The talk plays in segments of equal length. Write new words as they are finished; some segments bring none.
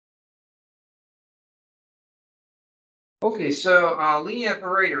Okay, so linear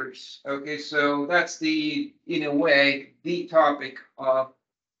operators. Okay, so that's in a way, the topic of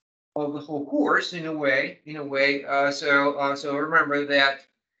the whole course. In a way. So remember that.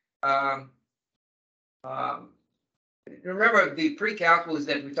 Um, um, Remember the pre-calculus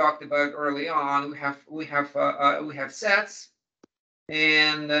that we talked about early on. We have sets,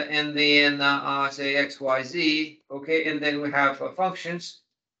 and then say x, y, z. Okay, and then we have functions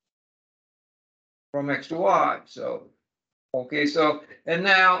from x to y. So okay, so and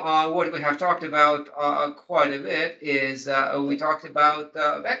now what we have talked about quite a bit is we talked about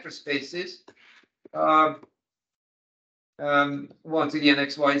vector spaces. Uh, Once again,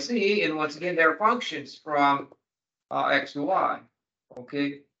 x, y, z, and once again, they're functions from x to y.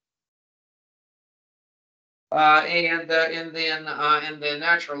 Okay, and then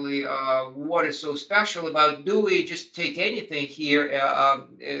naturally, what is so special about, do we just take anything here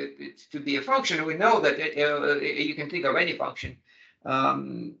to be a function? We know that you can think of any function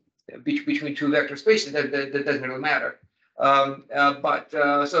um, between two vector spaces. That doesn't really matter. But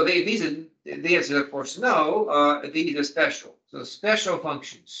so these are the answer, of course, no. These are special. So special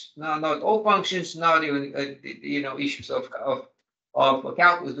functions. No, not all functions. Not even issues of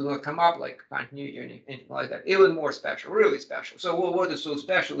calculus do not come up, like continuity or anything like that. Even more special, really special. So what is so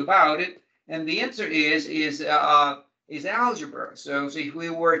special about it? And the answer is algebra. So if we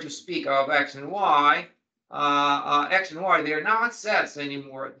were to speak of x and y, x and y, they're not sets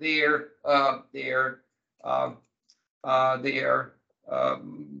anymore. They're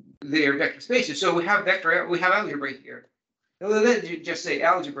vector spaces. So we have algebra here. Let's just say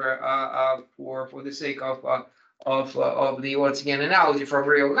algebra for the sake of the, once again, analogy from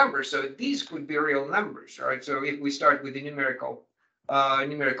real numbers. So these could be real numbers, right? So if we start with the numerical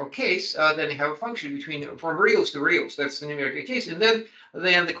case, then you have a function from reals to reals. That's the numerical case, and then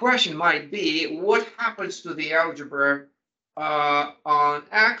the question might be, what happens to the algebra on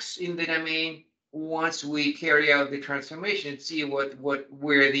x in the domain once we carry out the transformation and see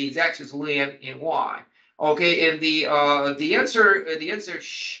where these x's land in y. Okay, and the answer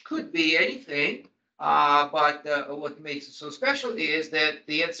could be anything. But what makes it so special is that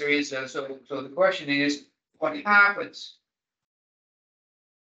the answer is so. So the question is, what happens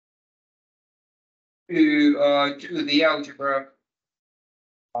to the algebra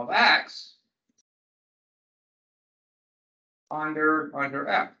of x under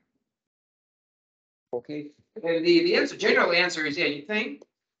f? Okay, and the general answer is anything.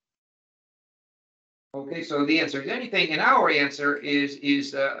 Okay, so the answer is anything, and our answer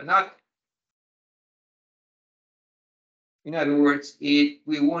is not. In other words, we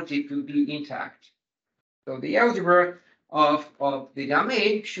want it to be intact. So the algebra of the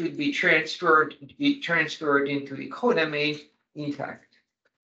domain should be transferred into the codomain intact.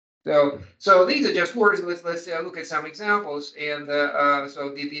 So these are just words. Let's look at some examples. And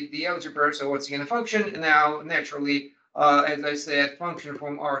so the algebra. So once again, a function. Now, naturally, as I said, function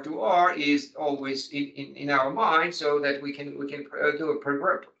from R to R is always in our mind, so that we can do a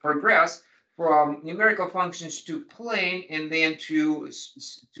progress from numerical functions to plane, and then to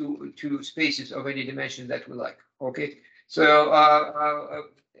spaces of any dimension that we like. Okay, so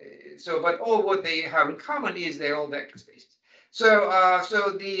but all what they have in common is they're all vector spaces. So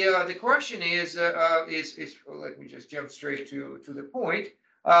the question is let me just jump straight to the point.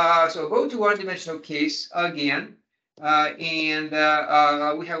 So go to one-dimensional case again, and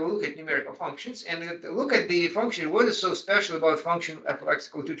we have a look at numerical functions, and look at the function. What is so special about function f of x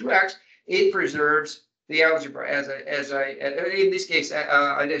equal to 2x? It preserves the algebra as in this case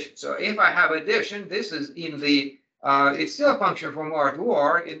addition. So if I have addition, this is in the it's still a function from R to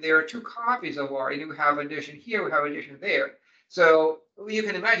R, and there are two copies of R, and we have addition here, we have addition there. So you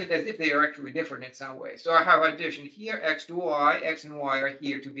can imagine as if they are actually different in some way. So I have addition here, x to y, x and y are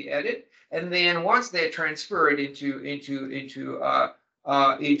here to be added, and then once they're transferred into the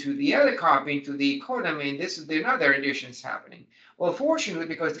other copy, into the codomain, this is another additions happening. Well, fortunately,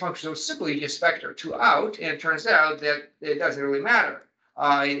 because the function is simply just vector 2 out, and it turns out that it doesn't really matter.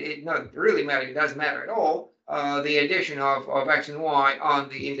 It not really matter. It doesn't matter at all. The addition of x and y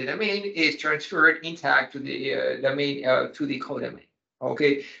in the domain is transferred intact to the domain to the codomain.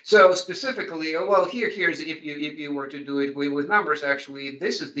 Okay, so specifically, well, here's if you were to do it with numbers. Actually,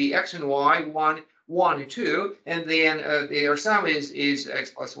 this is the x and y, 1 and 2, and then their sum is x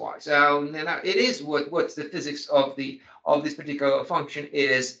plus y. So it is what's the physics of this particular function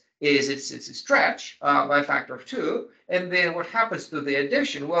is it's a stretch by a factor of 2, and then what happens to the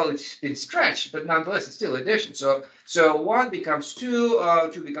addition? Well, it's been stretched, but nonetheless it's still addition. So 1 becomes 2,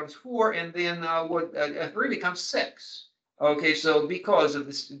 2 becomes 4, and then 3 becomes 6. Okay, so because of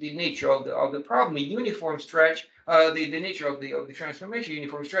the nature of the problem, a uniform stretch, the nature of the transformation,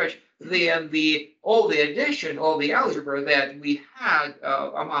 uniform stretch, then all the algebra that we had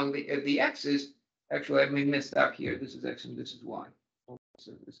among the x's. Actually, I may messed up here. This is x and this is y.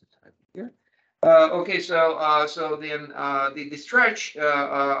 So this is here. Okay, so then the stretch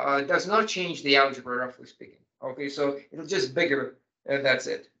does not change the algebra, roughly speaking. Okay, so it's just bigger, and that's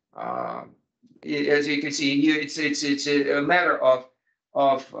it. As you can see, it's a matter of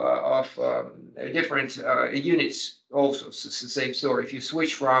different units. Also, it's the same story. If you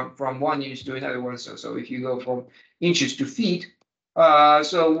switch from one unit to another one, so if you go from inches to feet,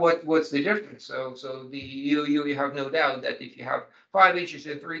 so what's the difference? So you have no doubt that if you have 5 inches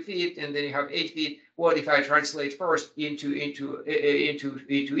and 3 feet, and then you have 8 feet. What if I translate first into inches,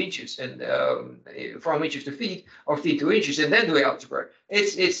 and from inches to feet, or feet to inches, and then do algebra?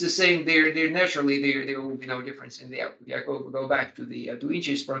 It's the same. There naturally there will be no difference in the output. I go back to the to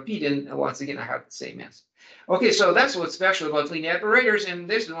inches from feet, and once again I have the same answer. Okay, so that's what's special about linear operators, and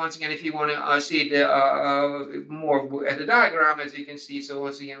this is once again, if you want to see it more at the diagram, as you can see. So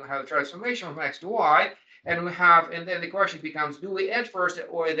once again, we have a transformation from x to y. And then the question becomes, do we add first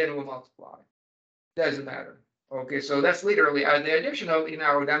or then we multiply? Doesn't matter. Okay, so that's literally the addition of in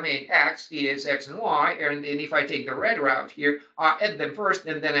our domain x is x and y, and if I take the red route here, I add them first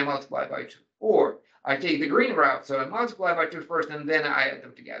and then I multiply by 2. Or I take the green route, so I multiply by 2 first and then I add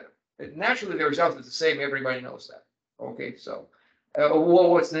them together. Naturally, the result is the same. Everybody knows that. Okay, so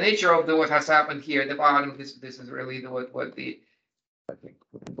what's the nature of what has happened here at the bottom? This is really what the I think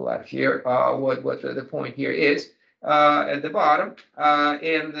black here, what the point here is at the bottom,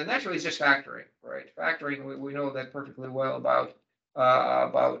 and naturally it's just factoring, right? Factoring, we know that perfectly well about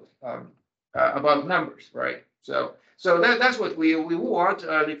numbers, right? So that's what we want.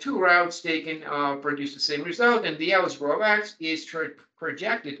 The two routes taken produce the same result, and the algebra of x is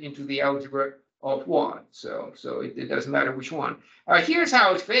projected into the algebra of y. So it doesn't matter which one. Here's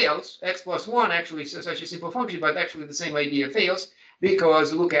how it fails. X plus 1 actually is such a simple function, but actually the same idea fails.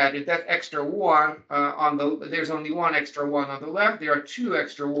 Because look at it, that extra 1 there's only one extra 1 on the left. There are 2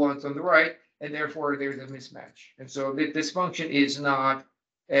 extra 1s on the right, and therefore there's a mismatch. And so this function is not,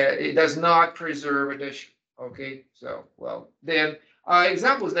 it does not preserve addition. Okay, so well then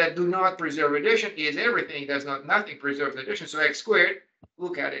examples that do not preserve addition is everything does not, nothing preserves addition. So x squared,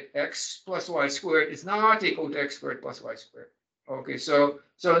 look at it, x plus y squared is not equal to x squared plus y squared. Okay, so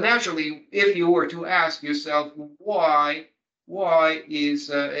naturally, if you were to ask yourself why is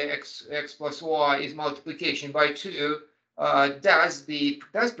x plus y is multiplication by 2, does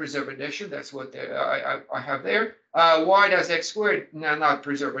preserve addition? That's what I have there. Why does x squared not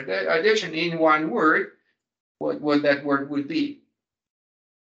preserve addition? In one word, what that word would be?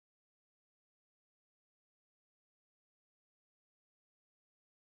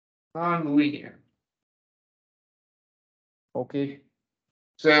 Nonlinear. Okay.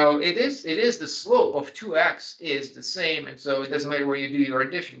 So it is the slope of 2x is the same, and so it doesn't matter where you do your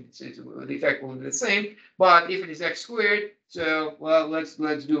addition. The effect will be the same. But if it is x squared, so well, let's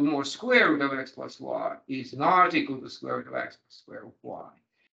do more. Square root of x plus y is not equal to square root of x plus square root of y.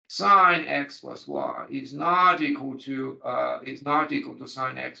 Sine x plus y is not equal to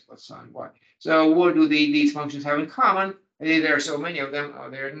sine x plus sine y. So what do these functions have in common? There are so many of them.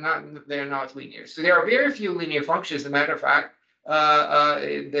 They're not linear. So there are very few linear functions. As a matter of fact,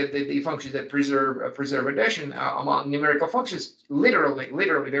 the functions that preserve addition among numerical functions, literally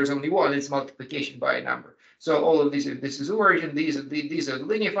there's only one. It's multiplication by a number. So all of these, this is origin. These are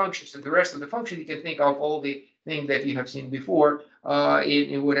linear functions, and the rest of the function you can think of all the things that you have seen before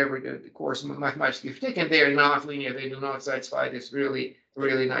in whatever the course of mathematics you've taken. They are not linear. They do not satisfy this really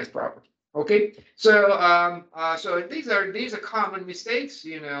nice property. Okay, so so these are common mistakes,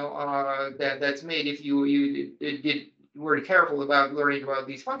 you know, that's made if you were careful about learning about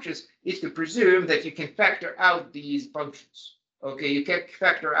these functions, is to presume that you can factor out these functions. Okay, you can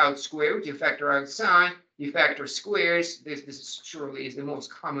factor out square root, you factor out sine, you factor squares. This surely is the most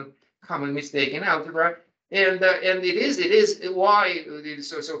common mistake in algebra, and it is why it is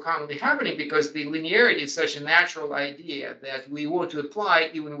so commonly happening, because the linearity is such a natural idea that we want to apply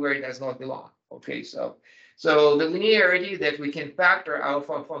it even where it does not belong. Okay, so the linearity that we can factor our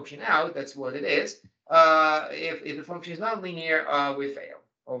function out, that's what it is. If the function is not linear, we fail.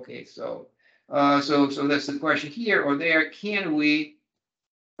 Okay, so that's the question here or there. Can we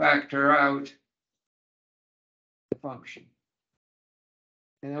factor out the function?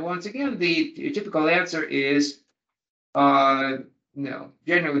 And then once again, the typical answer is no.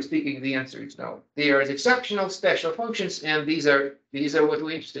 Generally speaking, the answer is no. They are exceptional special functions, and these are what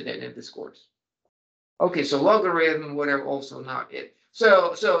we're interested in this course. Okay, so logarithm, whatever, also not it.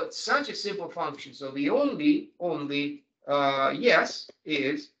 So it's such a simple function. So the only yes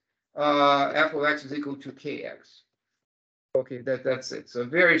is f of x is equal to kx. Okay, that's it. So a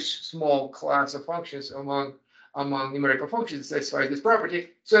very small class of functions among numerical functions satisfies this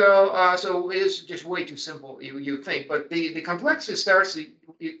property. So so it is just way too simple, you think. But the complexity starts. The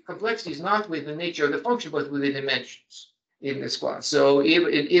complexity is not with the nature of the function, but with the dimensions in this class. So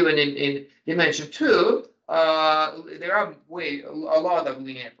even in dimension 2, there are a lot of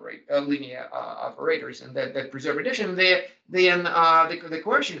linear operators, and that preserve addition. Then the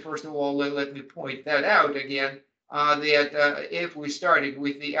question, first of all, let me point that out again. That if we started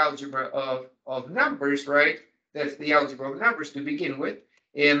with the algebra of numbers, right? That's the algebra of numbers to begin with.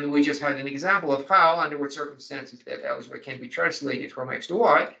 And we just had an example of how, under what circumstances, that algebra can be translated from x to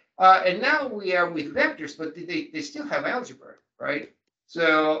y. And now we are with vectors, but they still have algebra, right?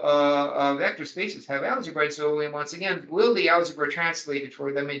 So vector spaces have algebra. So once again, will the algebra translated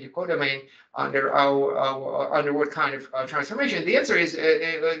for them into codomain under under what kind of transformation? The answer is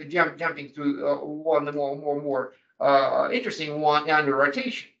jumping to one more interesting one under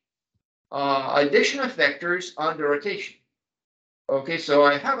rotation. Addition of vectors under rotation. Okay, so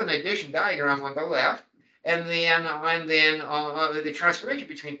I have an addition diagram on the left, and then the transformation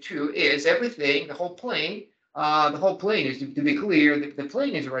between two is everything, the whole plane. The whole plane is, to be clear, the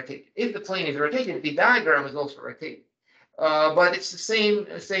plane is rotated. If the plane is rotated, the diagram is also rotated. But it's the same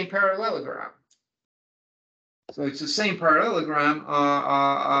parallelogram. So it's the same parallelogram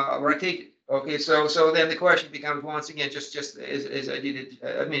rotated. Okay, so then the question becomes once again, just as I did it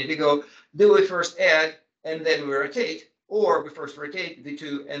a minute ago, do we first add and then we rotate, or we first rotate the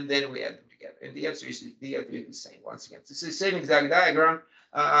two and then we add them together? And the answer is the same once again. It's the same exact diagram,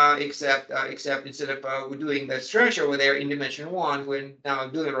 except instead of doing the stretch over there in dimension 1, we're now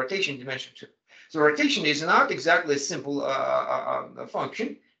doing rotation in dimension 2. So rotation is not exactly a simple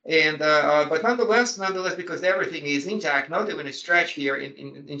function. And but nonetheless, because everything is intact, not even a stretch here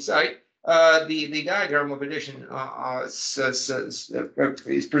inside, the diagram of addition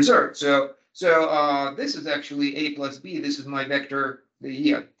is preserved. So this is actually a plus b. This is my vector.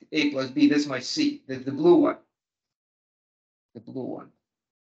 A plus b. This is my c. The blue one. The blue one.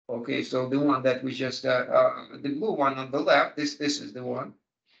 Okay, so the one that we just the blue one on the left. This is the one.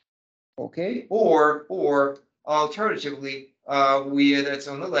 Okay, or alternatively, that's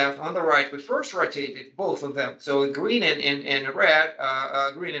on the left. On the right, we first rotated both of them. So green and red,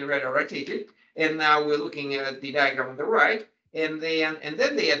 green and red are rotated, and now we're looking at the diagram on the right, and then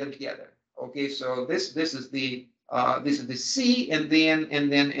they add them together. Okay, so this is the C, and then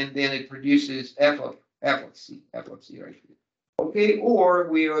it produces f of c right here. Okay, or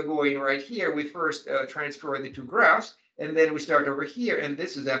we are going right here. We first transfer the two graphs. And then we start over here, and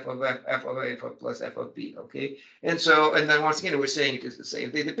this is f of a plus f of b, okay? And then once again, we're saying it is the same.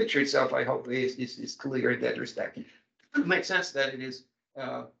 The picture itself, I hope, is clear in that respect. It makes sense that it is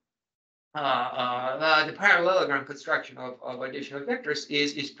the parallelogram construction of addition of vectors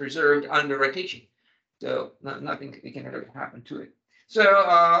is preserved under rotation. So nothing can ever happen to it. So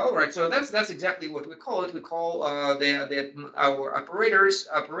all right, so that's exactly what we call it. We call our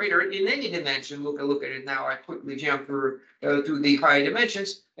operator in any dimension. Look at it now. I quickly jump through to the high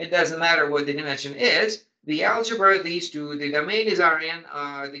dimensions. It doesn't matter what the dimension is. The algebra, these two, the domain is Rn,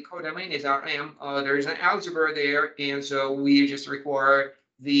 the codomain is Rm. There is an algebra there, and so we just require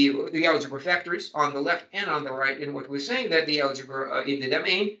the algebra vectors on the left and on the right. And what we're saying that the algebra in the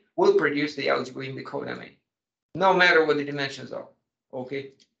domain will produce the algebra in the codomain, no matter what the dimensions are.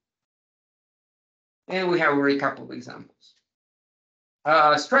 Okay. And we have already a couple of examples.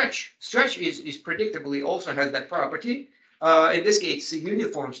 Stretch is predictably also has that property. In this case, a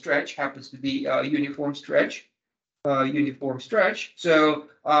uniform stretch happens to be a uniform stretch. So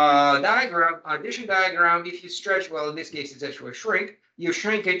diagram, addition diagram, if you stretch, well, in this case, it's actually a shrink. You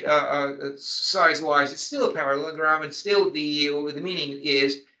shrink it size-wise, it's still a parallelogram, and still the meaning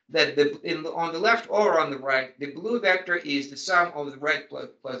is that on the left or on the right, the blue vector is the sum of the red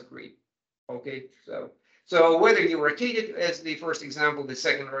plus green. Okay, so whether you rotate it as the first example, the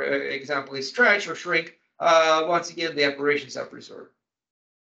second example is stretch or shrink, once again, the operations are preserved.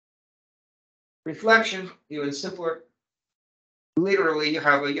 Reflection, even simpler. Literally, you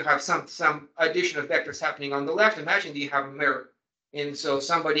have some addition of vectors happening on the left. Imagine you have a mirror. And so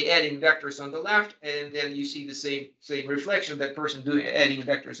somebody adding vectors on the left, and then you see the same reflection, that person adding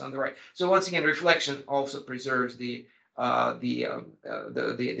vectors on the right. So once again, reflection also preserves the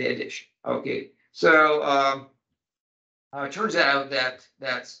addition. Okay, so it turns out that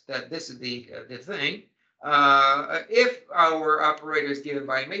this is the thing. If our operator is given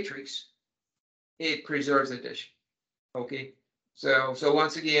by a matrix, it preserves addition. Okay, So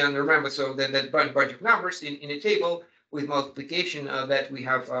once again, remember, so then that bunch of numbers in a table with multiplication that we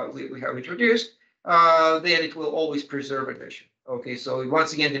have introduced, then it will always preserve addition. Okay, so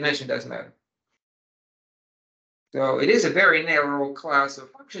once again, dimension doesn't matter. So it is a very narrow class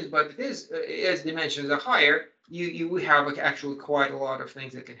of functions, but it is, as dimensions are higher, you have actually quite a lot of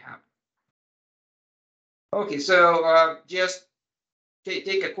things that can happen. Okay, so just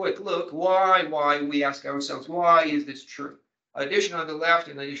take a quick look. Why we ask ourselves, why is this true? Addition on the left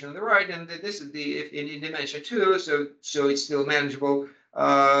and addition on the right, and this is the in dimension 2, so it's still manageable.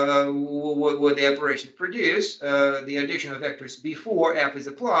 What the operations produce, the addition of vectors before f is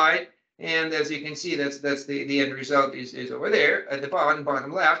applied, and as you can see, that's the end result is over there at the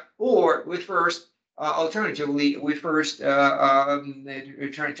bottom left. Or we first alternatively, we first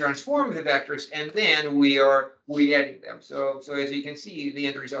transform the vectors, and then we adding them. So as you can see, the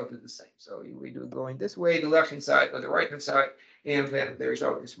end result is the same. So we do going this way, the left hand side or the right hand side, and then the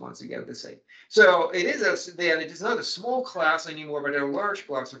result is once again the same. So it is not a small class anymore, but a large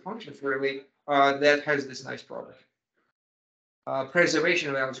class of functions really that has this nice property.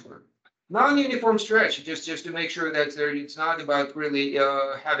 Preservation of algebra. Non-uniform stretch, just to make sure that it's not about really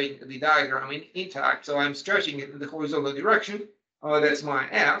having the diagram intact. So I'm stretching it in the horizontal direction. That's my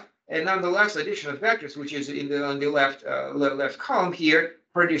f. And nonetheless, addition of vectors, which is on the left column here,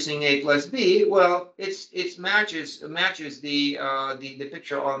 producing a plus b. Well, it matches the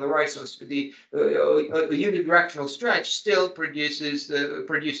picture on the right. So the unidirectional stretch still produces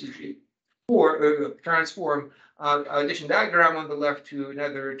or transform addition diagram on the left to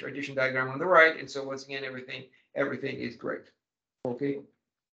another addition diagram on the right, and so once again everything is great. Okay.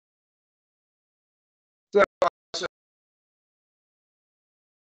 So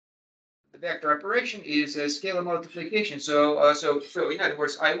the vector operation is a scalar multiplication. So in other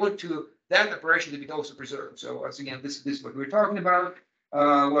words, I want to that operation to be also preserved. So once again, this is what we're talking about.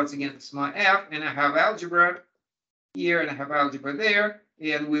 Once again, this is my f, and I have algebra here, and I have algebra there,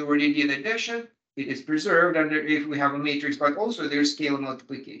 and we already did addition. It is preserved under if we have a matrix, but also there's scalar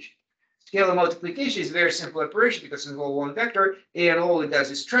multiplication. Scalar multiplication is a very simple operation because it's all one vector, and all it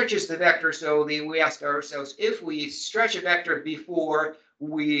does is stretches the vector. So we ask ourselves, if we stretch a vector before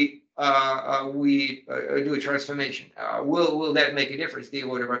we do a transformation, will that make a difference, the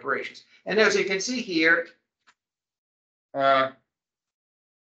order of operations? And as you can see here, this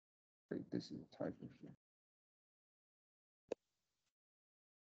is the type of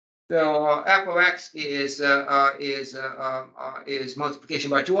So f of x is multiplication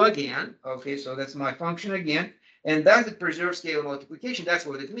by 2 again. Okay, so that's my function again. And does it preserve scalar multiplication? That's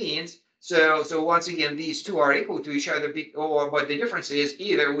what it means. So once again, these two are equal to each other, but the difference is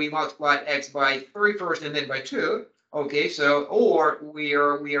either we multiply x by 3 first and then by 2. Okay, so or we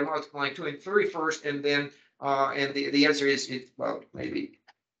are multiplying 2 and 3 first, and then and the answer is well, maybe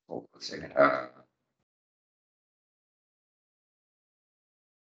hold on a second.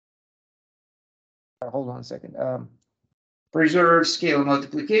 Hold on a second. Preserve scalar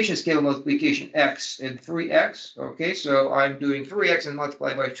multiplication x and 3x. Okay, so I'm doing 3x and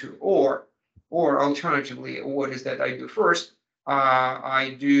multiply by 2. Or alternatively, what is that I do first?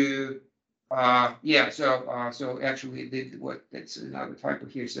 I do so actually that's another typo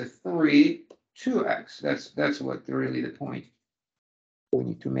here. So 2x. That's what really the point we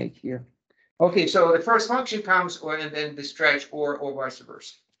need to make here. Okay, so the first function comes and then the stretch or vice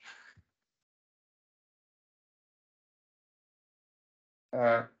versa.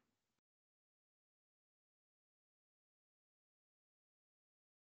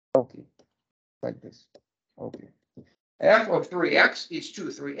 Okay, like this. Okay. F of 3x is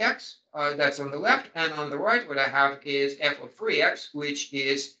 3x. That's on the left, and on the right, what I have is f of 3x, which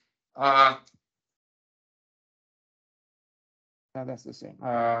is no, that's the same.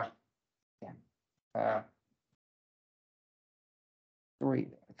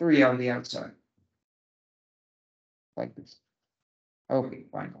 Three on the outside, like this. Okay,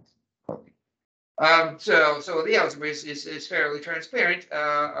 fine. Okay. So the algebra is fairly transparent,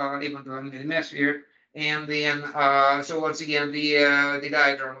 even though I'm in the mess here. And then, so once again, the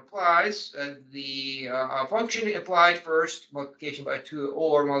diagram applies. The function applied first, multiplication by 2,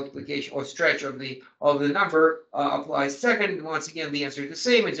 or multiplication or stretch of the number applies second. Once again, the answer is the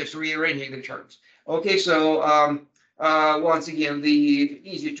same. It's just rearranging the terms. Okay, so once again,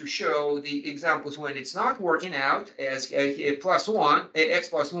 easy to show the examples when it's not working out as plus 1, x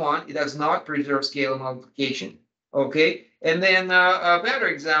plus 1, it does not preserve scalar multiplication. Okay, and then a better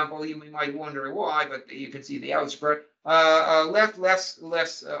example, you might wonder why, but you can see the algebra. Less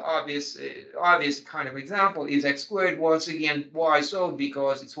obvious kind of example is x squared. Once again, why so?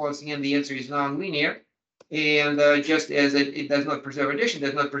 Because it's once again the answer is nonlinear. And just as it does not preserve addition,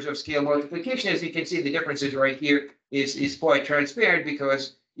 does not preserve scale multiplication, as you can see, the differences right here is quite transparent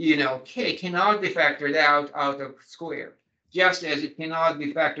because, k cannot be factored out of square, just as it cannot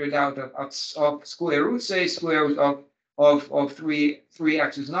be factored out of square root. Say square root of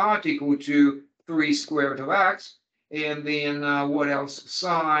 3x is not equal to 3 square root of x. And then what else?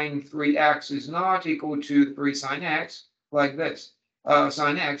 Sine 3x is not equal to 3 sine x, like this.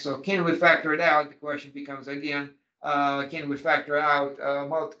 Sine x. So can we factor it out? The question becomes again, can we factor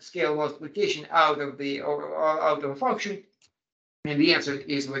out scale multiplication out of a function? And the answer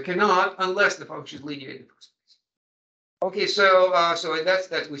is we cannot, unless the function is linear in the first place. Okay, so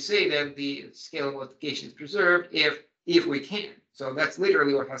that's we say that the scale multiplication is preserved if we can. So that's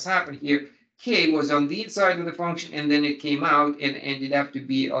literally what has happened here. K was on the inside of the function, and then it came out and ended up to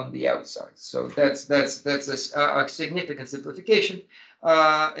be on the outside. So that's a significant simplification.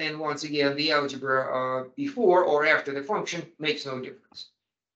 And once again, the algebra before or after the function makes no difference.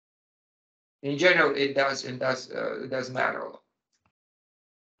 In general, it does matter a lot.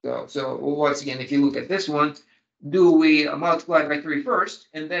 So once again, if you look at this one, do we multiply by 3 first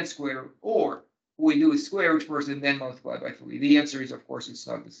and then square root, or we do square root first and then multiply by 3? The answer is, of course, it's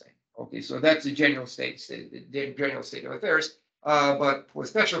not the same. Okay, so that's the general state of affairs. But for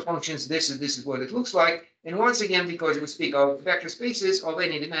special functions, this is what it looks like. And once again, because we speak of vector spaces of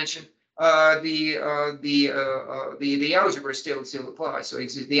any dimension, the algebra still applies. So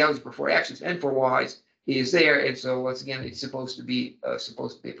it's the algebra for x's and for y's is there, and so once again, it's supposed to be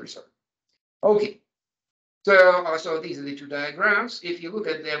preserved. Okay. So these are the two diagrams. If you look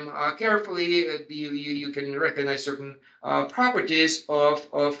at them carefully, you can recognize certain properties of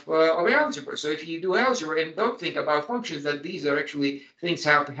algebra. So if you do algebra and don't think about functions, that these are actually things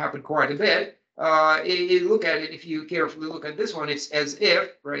happen quite a bit. Look at it, if you carefully look at this one, it's as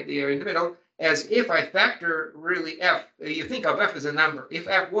if, right there in the middle, as if I factor really f. You think of f as a number. If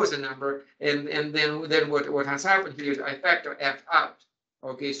f was a number, and then what has happened here is I factor f out.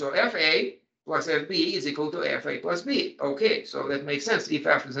 Okay, so fa plus fb is equal to fa plus b. Okay, so that makes sense if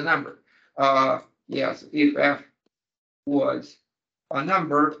f is a number. Yes, if f was a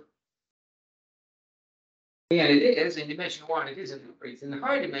number, and it is in dimension 1, it is a number. It's in the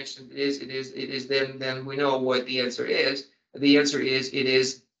higher dimension, it is. Then we know what the answer is. The answer is it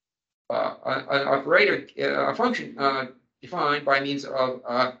is an operator, a function defined by means of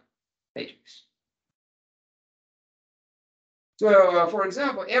a matrix. So, for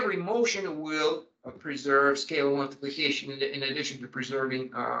example, every motion will preserve scalar multiplication in addition to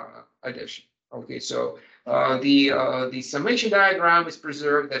preserving addition. Okay, so the summation diagram is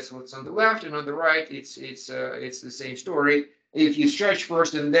preserved. That's what's on the left, and on the right, it's the same story. If you stretch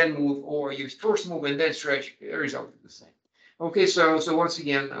first and then move, or you first move and then stretch, the result is the same. Okay, so once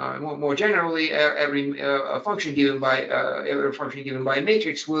again, more generally, every function given by a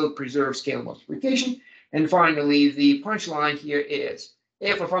matrix will preserve scalar multiplication. And finally, the punchline here is,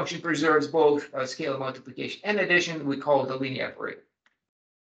 if a function preserves both scalar multiplication and addition, we call it a linear operator.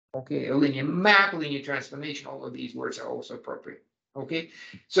 Okay, a linear map, linear transformation, all of these words are also appropriate. Okay,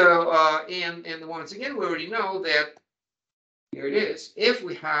 so and once again, we already know that here it is. If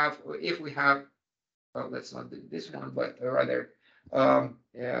we have, well, let's not do this one, but rather,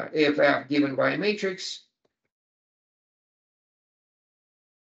 if f given by a matrix.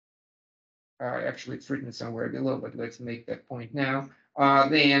 Actually, it's written somewhere below, but let's make that point now.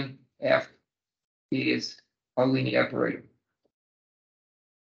 Then f is a linear operator.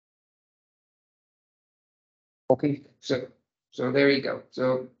 Okay, so there you go.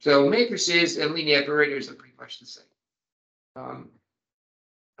 So matrices and linear operators are pretty much the same.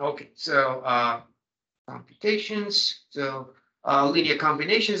 Okay, so computations. So linear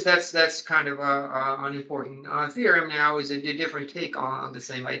combinations. That's kind of an important theorem now. Is a different take on the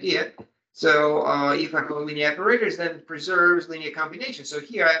same idea. So if I call linear operators, then it preserves linear combinations. So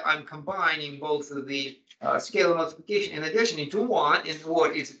here I'm combining both of the scalar multiplication and addition into one. And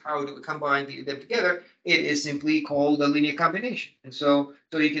what is how do we combine them together? It is simply called a linear combination. And so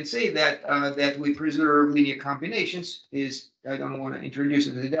you can say that that we preserve linear combinations. I don't want to introduce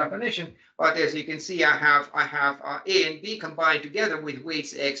it to the definition, but as you can see, I have A and B combined together with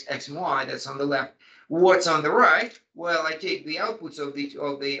weights x, and y. That's on the left. What's on the right? Well, I take the outputs of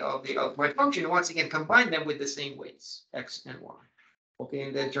my function, once again combine them with the same weights, x and y. Okay,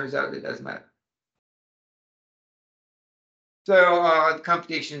 and then it turns out it doesn't matter. So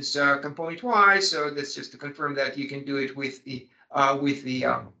computations component wise. So that's just to confirm that you can do it with the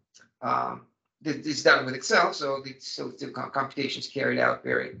this is done with Excel. So the computations carried out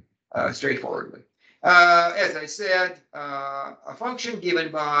very straightforwardly. As I said, a function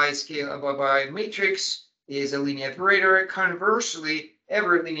given by matrix is a linear operator. Conversely,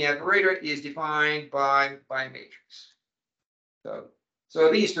 every linear operator is defined by a matrix.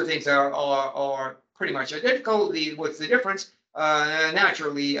 So these two things are pretty much identical. What's the difference?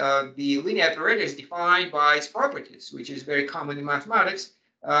 Naturally, the linear operator is defined by its properties, which is very common in mathematics,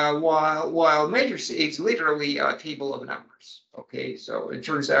 while matrix is literally a table of numbers. Okay, so it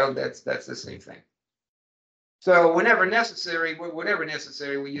turns out that's the same thing. So whenever necessary,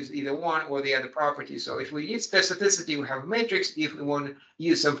 we use either one or the other property. So if we need specificity, we have a matrix. If we want to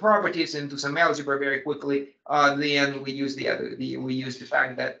use some properties and do some algebra very quickly, then we use we use the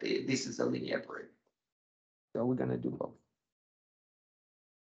fact that this is a linear operator. So we're gonna do both.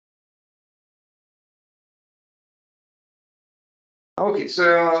 Okay,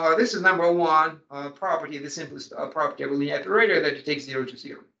 so this is number one property, the simplest property of a linear operator, that it takes 0 to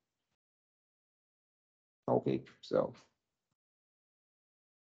 0. Okay, so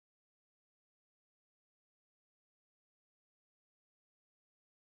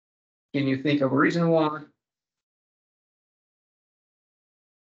can you think of a reason why?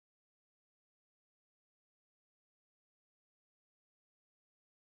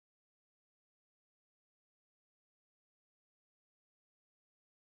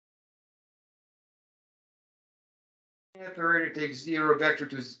 Operator takes 0 vector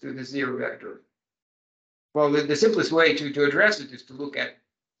to the 0 vector. Well, the simplest way to address it is to look at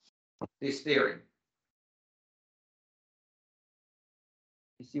this theory.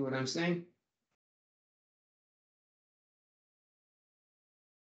 You see what I'm saying?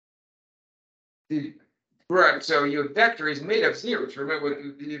 Right, so your vector is made of zeros. Remember,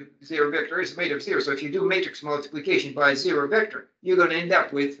 the 0 vector is made of zeros. So if you do matrix multiplication by 0 vector, you're going to end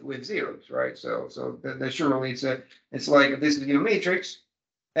up with zeros, right? So surely it's like this is your matrix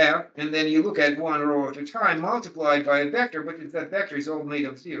F, and then you look at one row at a time multiplied by a vector, but that vector is all made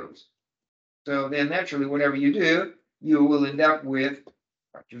of zeros. So then naturally, whatever you do, you will end up with a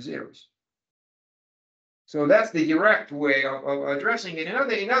bunch of zeros. So that's the direct way of addressing it.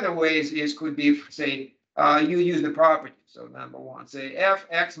 In other ways, could be, say, you use the property. So number one, say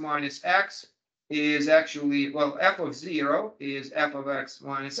f(x minus x) is actually, well, f of 0 is f of x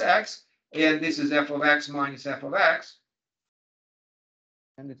minus x, and this is f of x minus f of x,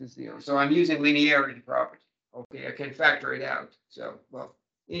 and it is 0. So I'm using linearity property. Okay, I can factor it out. So, well,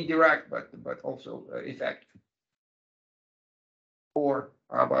 indirect, but also effective. Or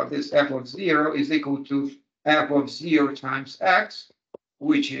how about this? F of 0 is equal to f of 0 times x,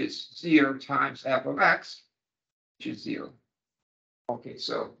 which is 0 times f of x, which is 0. Okay,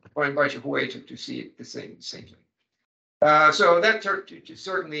 so a bunch of ways to see it the same thing. So that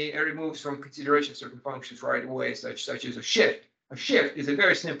certainly removes from consideration certain functions right away, such as a shift. A shift is a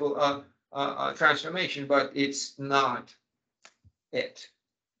very simple transformation, but it's not it.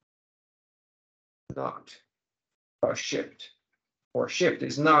 Not a shift. Or shift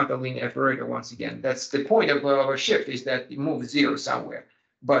is not a linear operator. Once again, that's the point of a shift, is that you move 0 somewhere,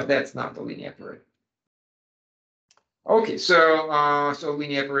 but that's not a linear operator. Okay, so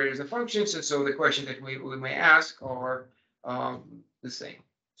linear operators are functions, and so the question that we may ask are the same.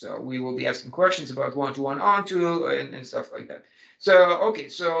 So we will be asking questions about one-to-one, onto, and stuff like that. So okay,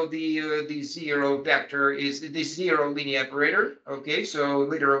 so the 0 vector is the 0 linear operator. Okay, so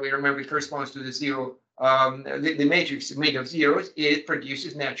literally, remember, it corresponds to the 0. The matrix made of zeros, it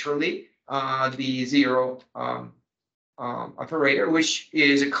produces naturally the 0 operator, which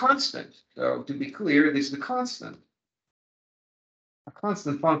is a constant. So to be clear, this is a constant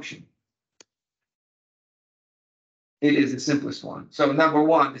function. It is the simplest one. So number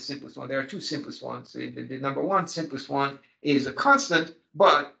one, the simplest one. There are two simplest ones. The number one simplest one is a constant,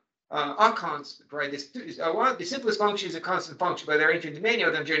 but a constant, right? The simplest function is a constant function, but there are infinitely many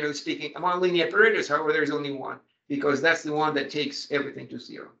of them, generally speaking. Among linear operators, however, there's only one, because that's the one that takes everything to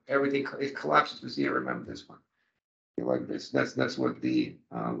 0. Everything, it collapses to 0. Remember this one. Like this. That's what the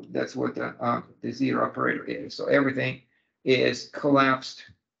 0 operator is. So everything is collapsed,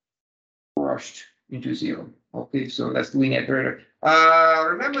 crushed into 0. Okay, so that's the linear operator.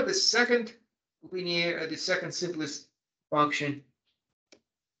 Remember the second simplest function.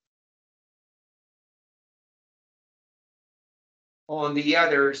 On the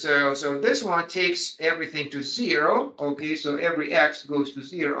other, so this one takes everything to 0. Okay, so every x goes to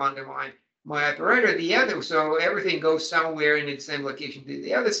 0 under my operator. The other, so everything goes somewhere in its same location.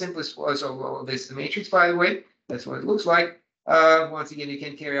 The other simplest was, well, this is the matrix, by the way. That's what it looks like. Once again, you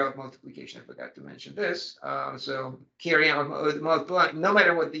can carry out multiplication. I forgot to mention this. So carry out multiplying, no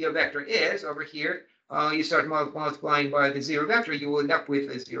matter what the vector is over here, you start multiplying by the 0 vector, you will end up with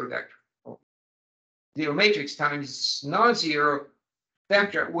a 0 vector. 0 matrix times non-zero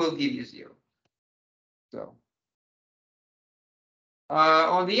vector will give you 0. So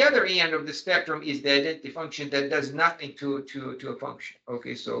on the other end of the spectrum is the identity function that does nothing to a function.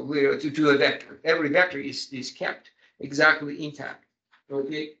 Okay, so to a vector. Every vector is kept exactly intact.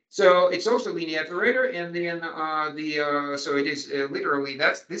 Okay, so it's also linear operator, and then so it is literally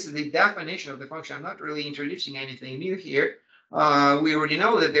this is the definition of the function. I'm not really introducing anything new here. We already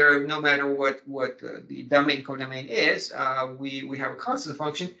know that there, no matter what the domain codomain is, we have a constant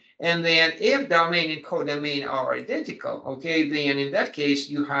function. And then if domain and codomain are identical, okay, then in that case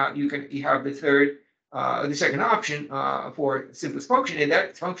you have the second option for simplest function, and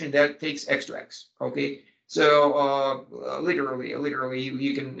that function that takes x to x. Okay, so literally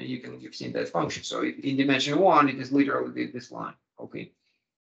you've seen that function. So in dimension 1, it is literally this line. Okay.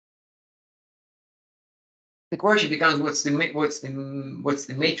 The question becomes what's the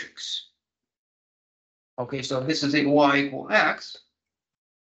matrix? Okay, so this is a y equal x.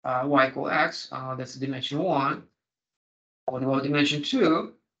 Y equal x, that's dimension 1. What about dimension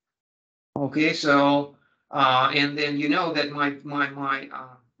 2? Okay, so and then you know that my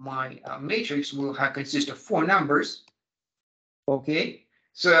matrix will consist of 4 numbers. Okay,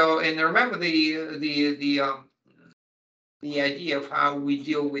 so and remember the idea of how we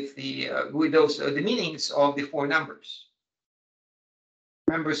deal with the meanings of the 4 numbers.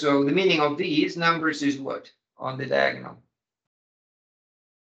 Remember, so the meaning of these numbers is what on the diagonal?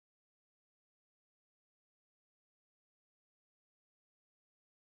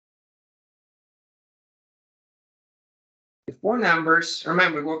 The 4 numbers,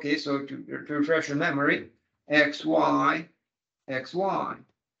 remember, okay, so to refresh your memory, x, y, x, y.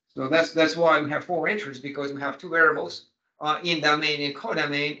 So that's why we have 4 entries, because we have 2 variables in domain and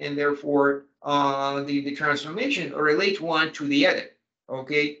codomain, and therefore the transformation relate one to the other.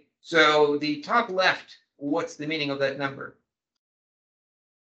 Okay, so the top left, what's the meaning of that number?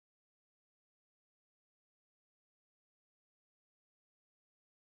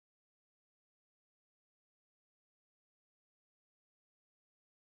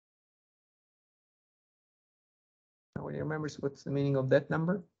 Nobody remembers what's the meaning of that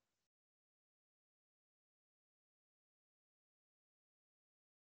number?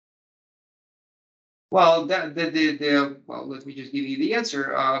 Well, well, let me just give you the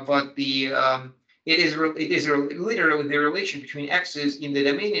answer. But it is literally the relation between x's in the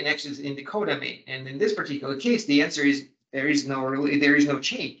domain and x's in the codomain. And in this particular case, the answer is there is no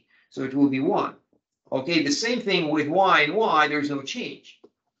change. So it will be 1. Okay, the same thing with y and y, there's no change.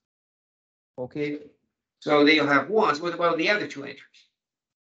 Okay, so they'll have 1s. What about the other 2 entries?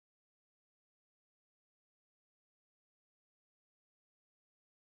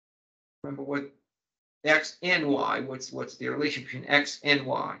 Remember what x and y, what's the relation between x and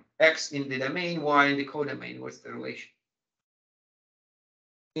y? X in the domain, y in the codomain, what's the relation?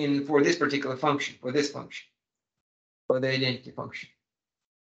 For this particular function, for this function, for the identity function.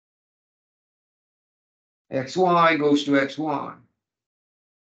 xy goes to xy.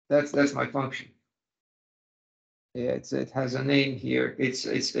 That's my function. Yeah, it has a name here. It's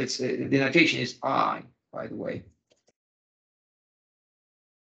the notation is I, by the way.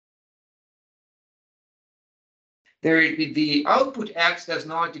 The output x does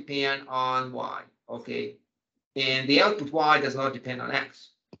not depend on y, okay, and the output y does not depend on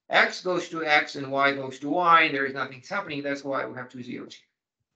x. X goes to x and y goes to y, and there is nothing happening. That's why we have 2 zeros here.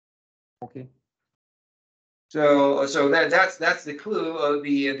 Okay. So that's the clue of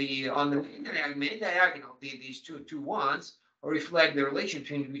the on the main diagonal. These two ones reflect the relation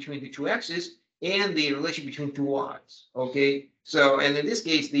between the 2 x's and the relation between 2 y's. Okay. So and in this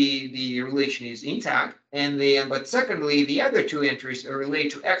case the relation is intact, and but secondly the other 2 entries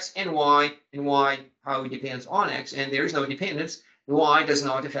relate to x and y how it depends on x, and there is no dependence. Y does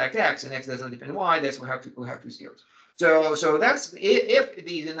not affect x, and x does not depend on y. That's why we have 2 zeros. So that's if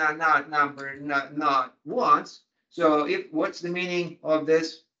these are not once. So what's the meaning of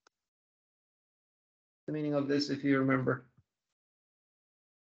this? The meaning of this, if you remember.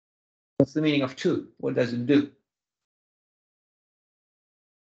 What's the meaning of 2? What does it do?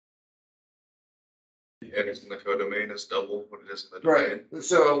 The n is in the codomain is double what it is in the domain. Right.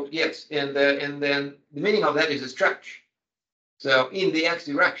 So yes, and then the meaning of that is a stretch. So in the x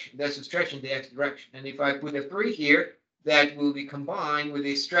direction, that's a stretch in the x direction. And if I put a 3 here, that will be combined with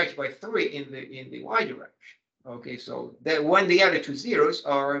a stretch by 3 in the y direction. Okay, so that when the other 2 zeros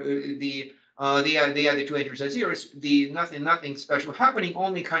are the other 2 entries are zeros, nothing special happening,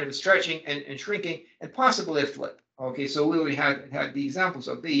 only kind of stretching and shrinking, and possibly a flip. Okay, so we already had the examples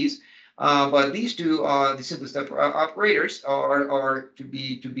of these. But these 2 the simplest operators are to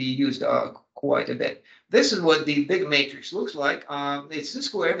be used quite a bit. This is what the big matrix looks like. It's the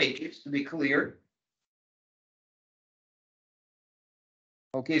square matrix, to be clear.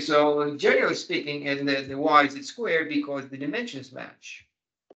 Okay, so generally speaking, and the y is squared because the dimensions match.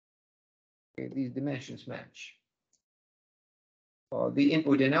 Okay, these dimensions match. The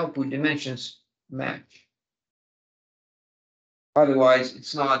input and output dimensions match. Otherwise,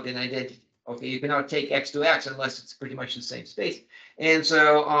 it's not an identity. Okay, you cannot take x to x unless it's pretty much the same space. And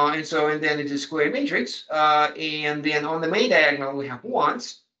then it's a square matrix. And then on the main diagonal, we have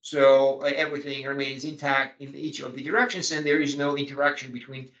ones. So everything remains intact in each of the directions, and there is no interaction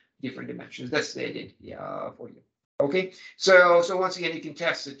between different dimensions. That's the identity for you. Okay, so once again, you can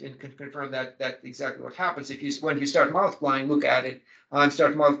test it and confirm that that's exactly what happens. If you when you start multiplying, look at it and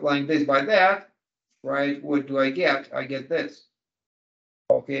start multiplying this by that, right? What do I get? I get this.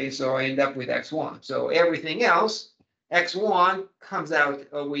 Okay, so I end up with x1. So everything else, x1 comes out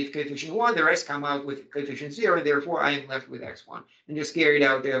with coefficient 1, the rest come out with coefficient 0, therefore I am left with x1. And just carry it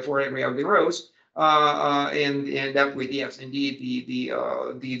out there for every of the rows, and end up with yes, indeed,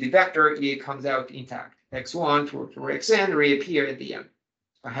 the vector, it comes out intact. x1 for xn reappear at the end.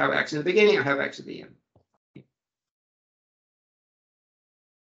 I have x in the beginning, I have x at the end.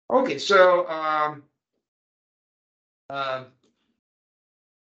 Okay, so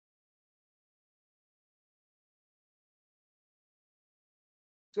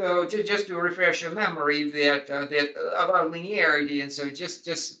so just to refresh your memory that about linearity, and so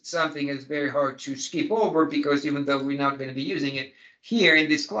just something that's very hard to skip over because even though we're not going to be using it here in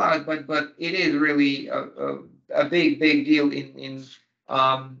this class, but it is really a big deal in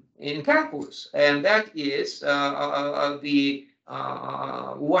calculus, and that is the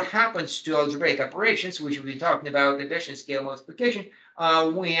what happens to algebraic operations, which we've been talking about, addition, scale, multiplication,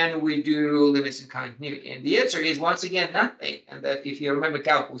 when we do limits and continuity. And the answer is once again nothing. And that if you remember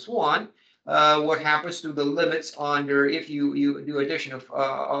calculus 1, what happens to the limits under if you do addition of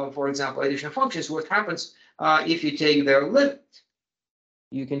for example, addition of functions, what happens if you take their limit?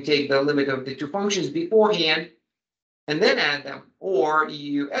 You can take the limit of the two functions beforehand and then add them, or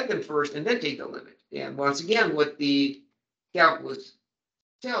you add them first and then take the limit. And once again, what the calculus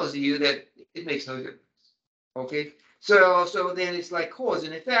tells you that it makes no difference. Okay, so then it's like cause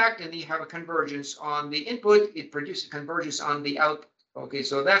and effect, and you have a convergence on the input, it produces convergence on the output. Okay,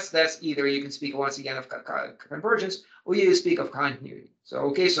 so that's either you can speak once again of convergence, or you speak of continuity. So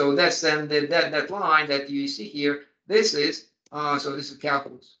okay, so that's then that line that you see here. This is so this is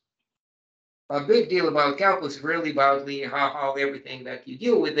calculus. A big deal about calculus is really about the how everything that you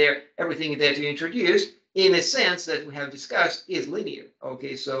deal with there, everything that you introduce, in a sense that we have discussed, is linear.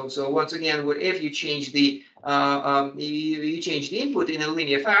 Okay, so once again, if you change the you change the input in a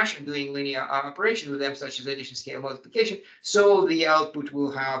linear fashion, doing linear operations with them, such as addition, scale, multiplication, so the output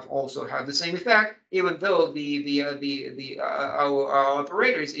will also have the same effect, even though our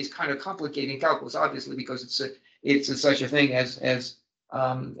operators is kind of complicating calculus, obviously, because it's such a thing as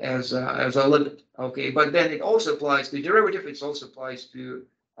a limit. Okay, but then it also applies to derivative. It also applies to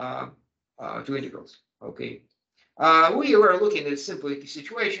integrals. Okay, we were looking at simply the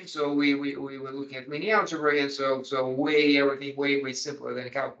situation, so we were looking at linear algebra, and so everything way simpler than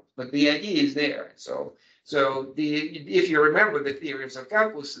calculus. But the idea is there. So if you remember the theorems of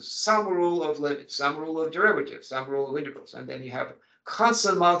calculus, some rule of limits, some rule of derivatives, some rule of integrals, and then you have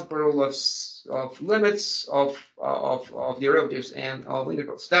constant multiple rule of limits of derivatives and of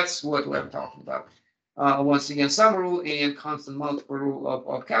integrals. That's what we're talking about. Once again, sum rule and constant multiple rule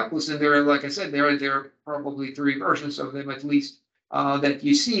of calculus, and there are, like I said, there are probably 3 versions of them at least that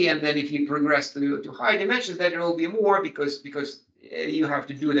you see. And then if you progress to high dimensions, then there will be more because you have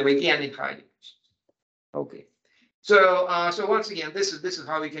to do them again in high dimensions. Okay. So once again, this is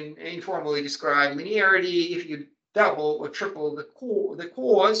how we can informally describe linearity. If you double or triple the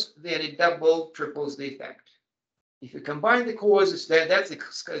cause, then it triples the effect. If you combine the causes, that's the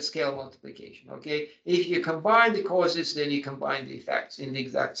scale multiplication. Okay. If you combine the causes, then you combine the effects in the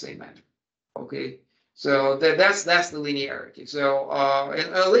exact same manner. Okay. So that's the linearity. So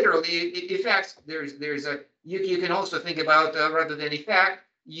literally, effects. There's a you can also think about rather than effect,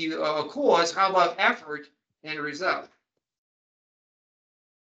 cause. How about effort and result?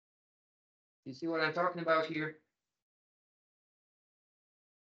 You see what I'm talking about here?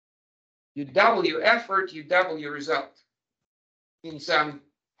 You double your effort, you double your result. In some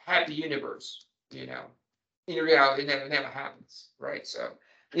happy universe, in reality, it never happens, right? So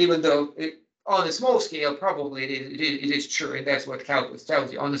even though on a small scale, probably it is true, and that's what calculus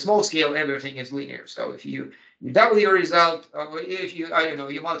tells you. On the small scale, everything is linear. So if you double your result, if you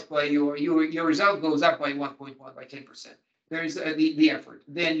you multiply your result goes up by 1.1 by 10%. There is the effort.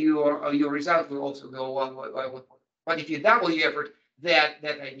 Then your result will also go on by 1. But if you double your effort, that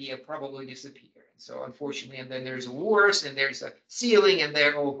idea probably disappears. So unfortunately, and then there's a worse, and there's a ceiling, and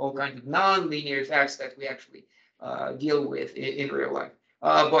there are all kinds of non-linear effects that we actually deal with in real life.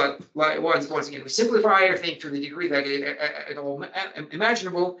 But once again, we simplify everything to the degree that at all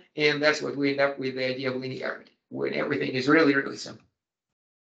imaginable, and that's what we end up with, the idea of linearity, when everything is really, really simple.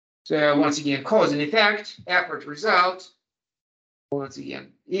 So once again, cause and effect, effort, result. Once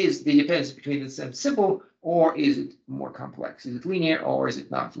again, is the dependence between them simple, or is it more complex? Is it linear, or is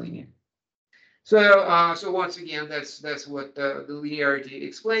it not linear? So, so once again, that's what the linearity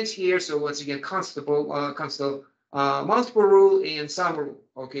explains here. So once again, constable multiple rule and sum rule.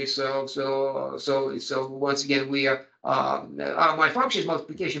 Okay, so once again, we are my function is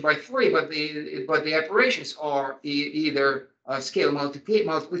multiplication by 3, but the operations are either scale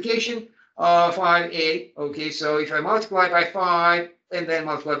multiplication 5a. Okay, so if I multiply by 5 and then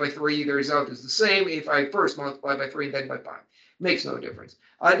multiply by 3, the result is the same. If I first multiply by 3 and then by 5, makes no difference.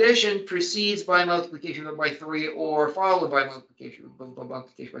 Addition precedes by multiplication by 3 or followed by multiplication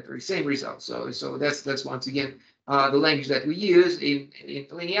by 3, same result. So that's once again the language that we use in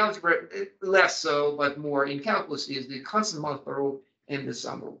linear algebra, less so, but more in calculus, is the constant multiple rule and the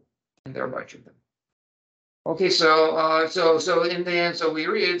sum rule, and there are a bunch of them. Okay, so in the end, so we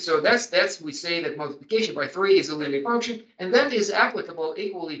read, so that's we say that multiplication by 3 is a linear function, and that is applicable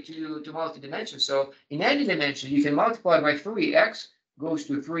equally to multi-dimensions. So in any dimension, you can multiply by 3x goes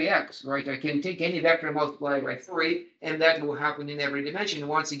to 3x, right? I can take any vector and multiply by 3, and that will happen in every dimension.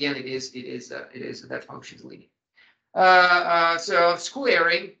 Once again, it is that function is linear. So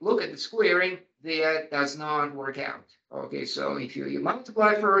squaring, look at the squaring, that does not work out. Okay, so if you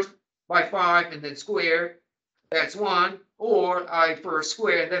multiply first by 5 and then square, that's 1, or I first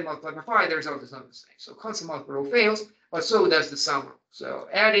square and then multiply by 5, the result is not the same. So constant multiple rule fails, but so does the sum rule. So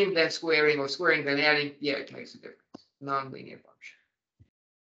adding, then squaring, or squaring, then adding, yeah, it makes a difference. Non-linear function.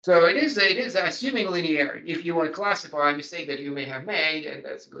 So it is assuming linearity. If you want to classify a mistake that you may have made, and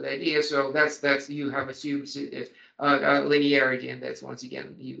that's a good idea. So that's you have assumed linearity, and that's once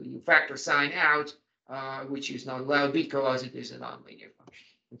again you factor sign out, which is not allowed because it is a nonlinear function.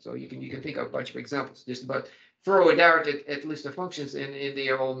 And so you can think of a bunch of examples, just about throw it out at list of functions, and they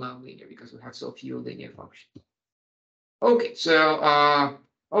are all nonlinear because we have so few linear functions.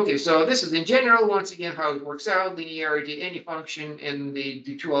 Okay, so this is in general, once again, how it works out, linearity, any function, and the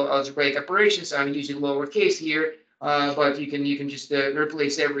two algebraic operations. I'm using lowercase here, but you can just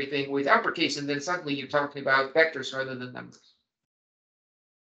replace everything with uppercase, and then suddenly you're talking about vectors rather than numbers.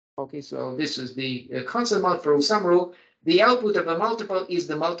 Okay, so this is the constant multiple sum rule. The output of a multiple is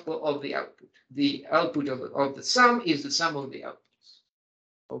the multiple of the output. The output of the sum is the sum of the outputs.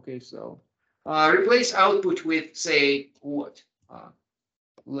 Okay, so replace output with, say, what?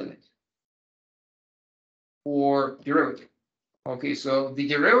 Limit or derivative. Okay, so the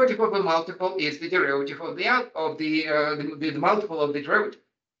derivative of a multiple is the derivative of the multiple of the derivative.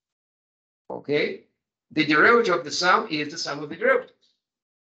 Okay, the derivative of the sum is the sum of the derivatives.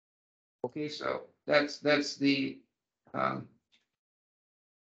 Okay, so that's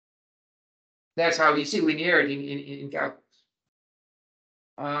how you see linearity in calculus.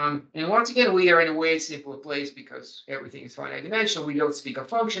 And once again, we are in a way simpler place because everything is finite dimensional. We don't speak of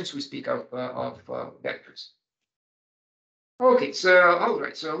functions; we speak of vectors. Okay, so all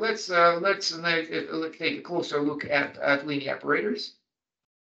right, so let's take a closer look at linear operators.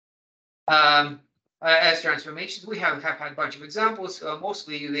 As transformations, we have had a bunch of examples.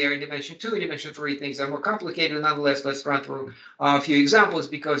 Mostly they are in dimension 2, dimension 3. Things are more complicated. Nonetheless, let's run through a few examples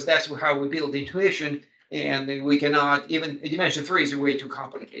because that's how we build intuition. And we cannot, even dimension 3 is way too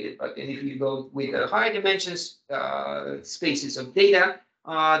complicated. But if you go with higher dimensions, spaces of data,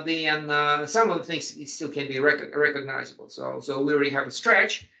 then some of the things still can be recognizable. So we already have a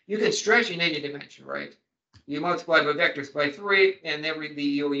stretch. You can stretch in any dimension, right? You multiply by vectors by 3, and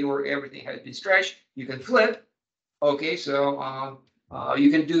everything has been stretched. You can flip. Okay, so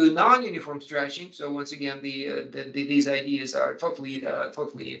you can do non-uniform stretching. So once again, these ideas are totally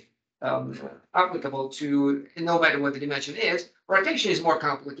applicable to no matter what the dimension is. Rotation is more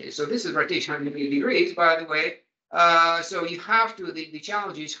complicated. So this is rotation 180 degrees, by the way. So you have to. The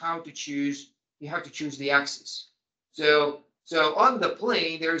challenge is how to choose. You have to choose the axis. So on the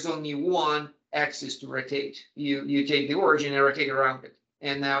plane, there is only one axis to rotate. You take the origin and rotate around it.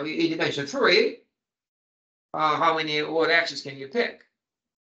 And now in dimension 3, what axis can you pick?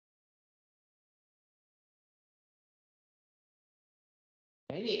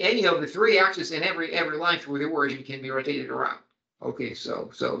 Any of the 3 axes in every line through the origin can be rotated around. Okay, so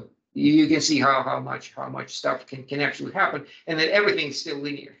you can see how much stuff can actually happen, and that everything is still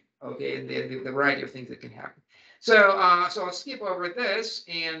linear. Okay, and the variety of things that can happen. So I'll skip over this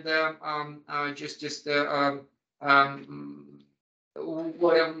and how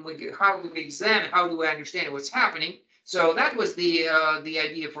do we examine, how do we understand what's happening? So that was the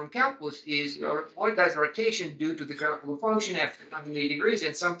idea from calculus is, or what does rotation do to the graphical function after 180 degrees?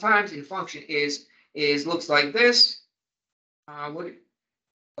 And sometimes the function is looks like this. What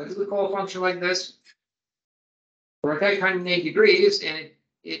do we call a function like this? Rotate 180 degrees and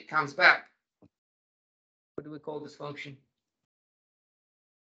it comes back. What do we call this function?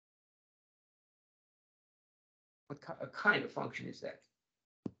 What kind of function is that?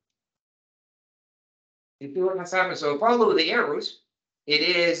 You see what has happened? So follow the arrows. It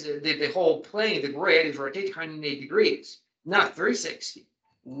is the whole plane, the grid is rotated 180 degrees, not 360,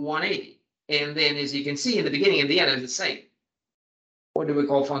 180. And then as you can see in the beginning and the end is the same. What do we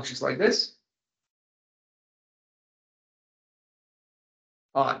call functions like this?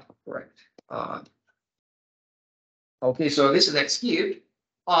 Odd, correct. Odd. Okay, so this is x cubed,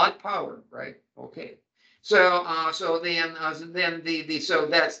 odd power, right? Okay. So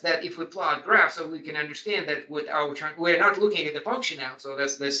that's that. If we plot graphs, so we can understand that with our we're not looking at the function now. So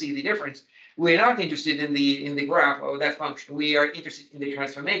let's see the difference. We're not interested in the graph of that function. We are interested in the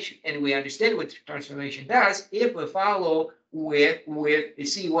transformation, and we understand what the transformation does if we follow with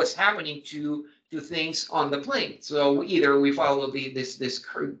see what's happening to things on the plane. So either we follow this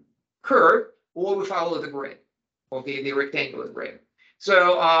curve or we follow the grid. Okay, the rectangular grid.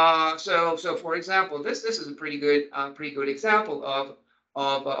 So for example, this is a pretty good example of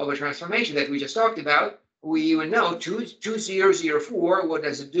a transformation that we just talked about. We even know 2004. What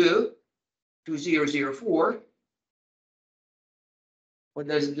does it do? 2004. What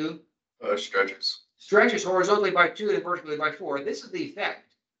does it do? Stretches. Stretches horizontally by 2 and vertically by 4. This is the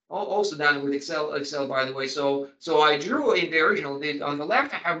effect. Also done with Excel, by the way. So I drew in the original. On the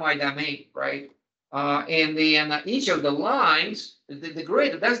left, I have my domain, right? And then each of the lines, the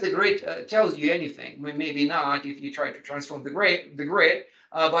grid, that's the grid tells you anything. Maybe not if you try to transform the grid.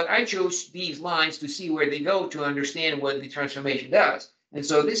 But I chose these lines to see where they go to understand what the transformation does. And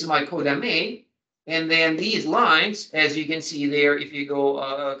so this is my codomain. And then these lines, as you can see there, if you go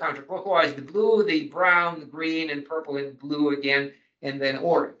counterclockwise, the blue, the brown, the green, and purple, and blue again, and then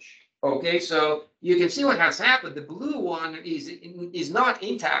orange. Okay, so you can see what has happened. The blue one is not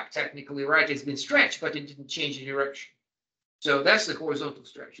intact technically, right? It's been stretched, but it didn't change the direction. So that's the horizontal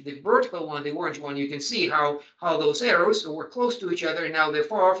stretch. The vertical one, the orange one, you can see how those arrows were close to each other, and now they're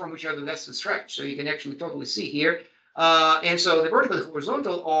far from each other. That's the stretch. So you can actually totally see here. And so the vertical and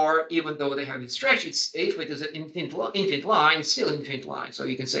horizontal are, even though they have been stretched, if it is an infinite line, it's still an infinite line. So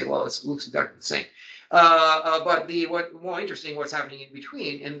you can say, well, it looks exactly the same. But what more interesting, what's happening in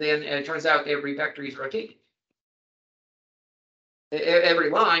between, and then it turns out every vector is rotated. Every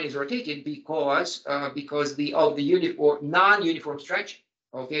line is rotated because of the uniform non-uniform stretching.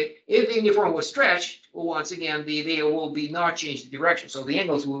 Okay, if the uniform was stretched, once again, they will be not change the direction, so the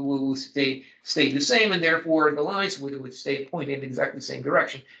angles will stay the same, and therefore the lines would stay pointed in exactly the same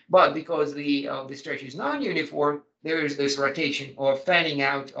direction. But because the stretch is non-uniform, there is this rotation or fanning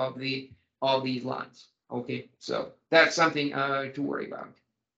out of these lines. Okay, so that's something to worry about.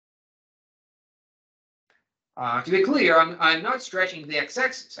 To be clear, I'm not stretching the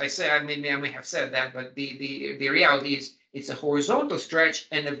x-axis. I may have said that, but the reality is it's a horizontal stretch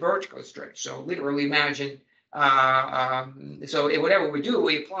and a vertical stretch. So literally imagine, so whatever we do,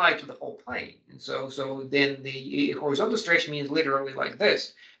 we apply to the whole plane. And so then the horizontal stretch means literally like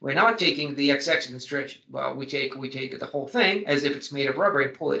this. We're not taking the x-axis and stretch it. Well, we take the whole thing as if it's made of rubber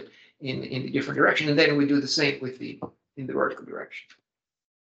and pull it in a different direction, and then we do the same with in the vertical direction.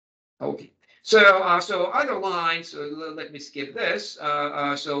 Okay. So other lines. So let me skip this.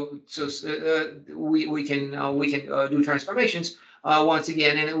 We can do transformations once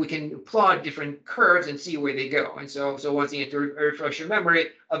again, and then we can plot different curves and see where they go. And so once again, to refresh your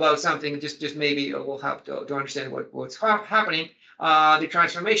memory about something, just maybe we'll have to understand what's happening. The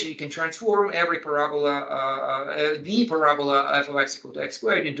transformation, you can transform every parabola, the parabola f of x equal to x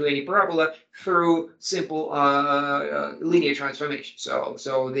squared into any parabola through simple linear transformation.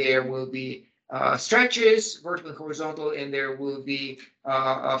 So there will be stretches, vertical and horizontal, and there will be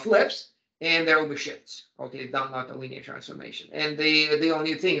flips, and there will be shifts. Okay, not a linear transformation. And the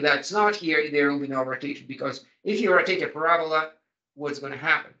only thing that's not here, there will be no rotation, because if you rotate a parabola, what's going to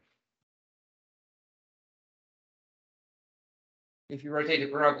happen? If you rotate a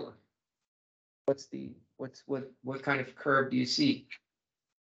parabola, what kind of curve do you see?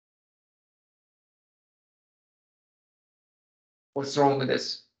 What's wrong with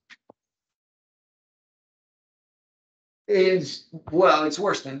this? Well, it's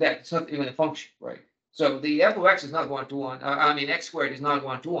worse than that. It's not even a function, right? So the f of x is not 1-to-1. I mean, x squared is not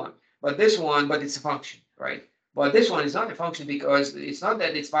 1-to-1. But this one, but it's a function, right? But this one is not a function because it's not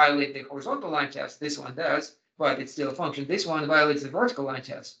that it's violating the horizontal line test. This one does, but it's still a function. This one violates the vertical line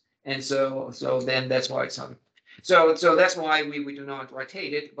test. And so then that's why it's not. So that's why we do not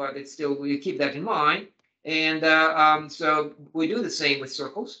rotate it, but it's still, we keep that in mind. And so we do the same with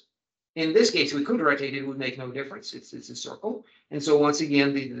circles. In this case, we could rotate it, it would make no difference. It's a circle. And so once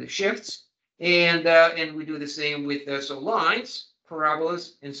again, the shifts. And we do the same with so lines,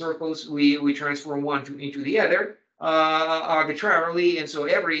 parabolas, and circles. We transform one into the other arbitrarily. And so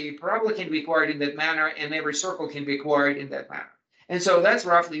every parabola can be acquired in that manner, and every circle can be acquired in that manner. And so that's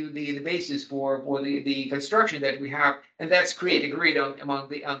roughly the basis for the construction that we have, and that's create a grid on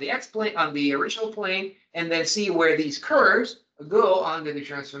the x plane, on the original plane, and then see where these curves go under the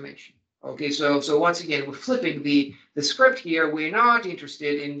transformation. Okay, so once again, we're flipping the script here. We're not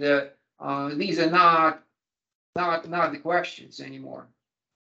interested in the these are not the questions anymore.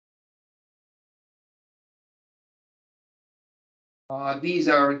 These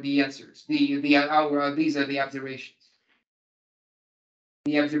are the answers. These are the observations.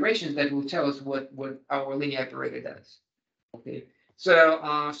 The observations that will tell us what our linear operator does. Okay,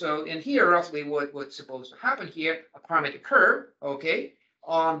 so in here roughly what's supposed to happen here, a parametric curve, okay,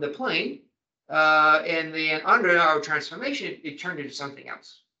 on the plane, and then under our transformation it turned into something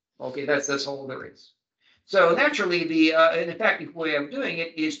else. Okay, that's all there is. So naturally, an effective way of doing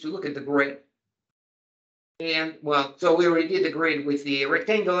it is to look at the grid. And well, so we already did the grid with the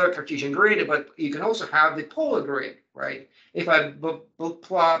rectangular Cartesian grid, but you can also have the polar grid, right? If I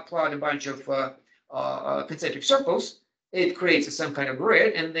plot a bunch of concentric circles, it creates some kind of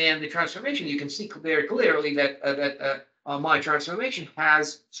grid, and then the transformation, you can see very clearly that my transformation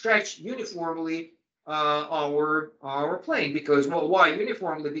has stretched uniformly our plane. Because, well, why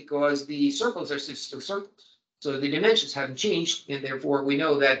uniformly? Because the circles are still circles. So the dimensions haven't changed, and therefore we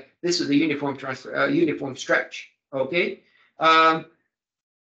know that this is a uniform uniform stretch. Okay.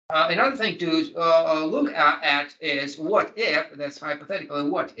 Another thing to look at is what if, that's hypothetical,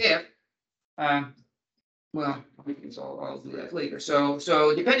 what if, well, I'll do that later.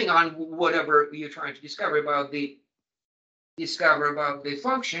 So depending on whatever you're trying to discover about the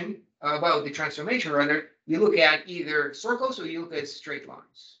function, about the transformation rather, you look at either circles or you look at straight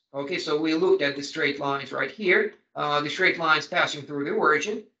lines. Okay, so we looked at the straight lines right here, the straight lines passing through the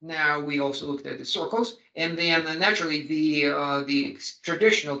origin. Now we also looked at the circles, and then naturally the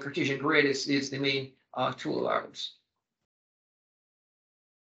traditional Cartesian grid is the main tool of ours.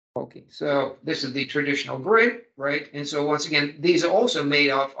 Okay, so this is the traditional grid, right? And so once again, these are also made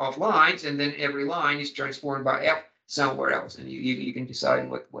of lines, and then every line is transformed by f somewhere else, and you can decide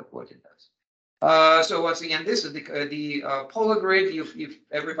what it does. So once again, this is the polar grid.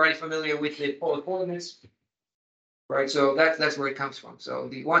 Everybody familiar with the polar coordinates, right? So that's where it comes from. So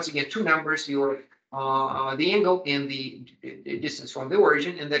once again, two numbers, the angle and the distance from the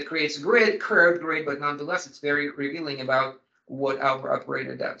origin, and that creates a grid, curved grid, but nonetheless, it's very revealing about what our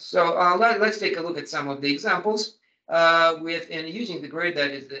operator does. So let's take a look at some of the examples and using the grid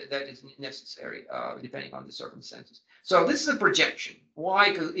that is necessary depending on the circumstances. So this is a projection.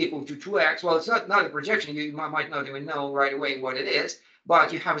 Y equal to 2x. Well, it's not a projection. You might not even know right away what it is,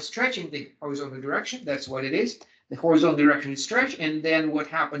 but you have a stretch in the horizontal direction. That's what it is. The horizontal direction is stretch, and then what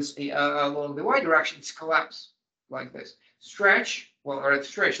happens along the y direction is collapse like this. Stretch, well, or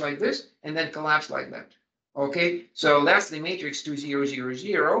stretch like this, and then collapse like that. Okay, so that's the matrix 2, 0, 0,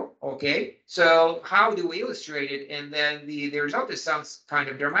 0. Okay, so how do we illustrate it? And then the result is sounds kind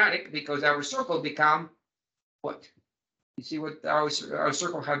of dramatic because our circle become what? You see what our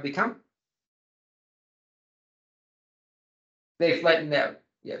circle have become? They flattened out.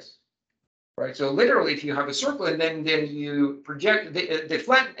 Yes. Right. So literally, if you have a circle and then you project, they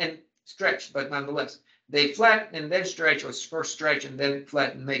flatten and stretch, but nonetheless, they flatten and then stretch, or first stretch and then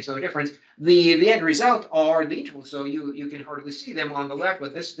flatten, makes no difference. The end result are the intervals, so you can hardly see them on the left,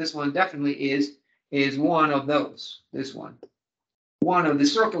 but this one definitely is one of those. This one of the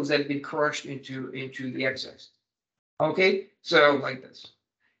circles that have been crushed into the excess. Okay, so like this.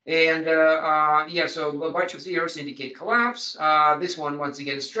 And yeah, so a bunch of zeros indicate collapse. This one, once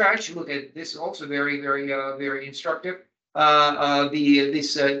again, stretch. Look at this, also very instructive.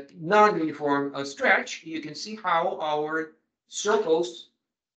 This non-uniform stretch, you can see how our circles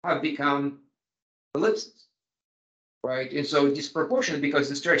have become ellipses, right? And so disproportionate because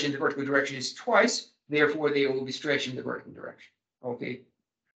the stretch in the vertical direction is twice, therefore they will be stretched in the vertical direction. Okay.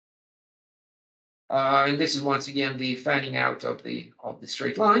 And this is once again the fanning out of the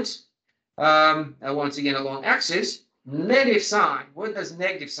straight lines. Once again along axis, negative sign. What does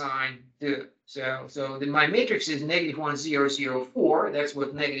negative sign do? So then my matrix is negative 1, 0, 0, 4. That's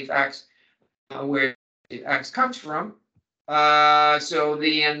what negative x, where x comes from. So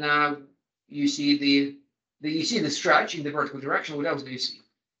then you see you see the stretch in the vertical direction. What else do you see?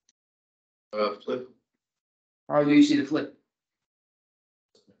 Flip. How do you see the flip?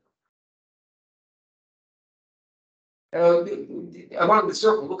 Among the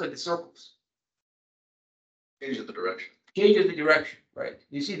circle, look at the circles. Change of the direction. Change of the direction, right?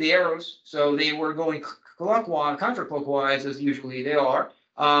 You see the arrows, so they were going clockwise, counterclockwise as usually they are.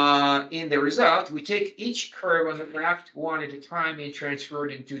 In the result, we take each curve on the left one at a time and transfer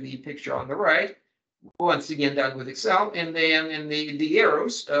it into the picture on the right. Once again done with Excel, and then the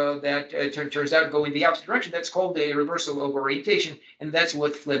arrows that turns out go in the opposite direction. That's called the reversal of orientation, and that's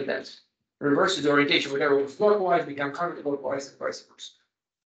what flip does. Reverses orientation, whatever was clockwise become counterclockwise and vice versa.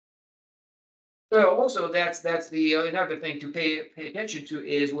 So also that's the another thing to pay attention to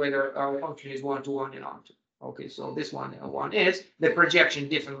is whether our function is one-to-one and onto. Okay, so this one is the projection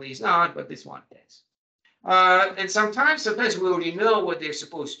definitely is not, but this one is. And sometimes we already know what they're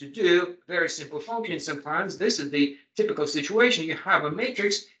supposed to do. Very simple function. Sometimes this is the typical situation. You have a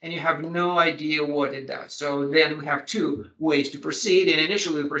matrix and you have no idea what it does. So then we have two ways to proceed. And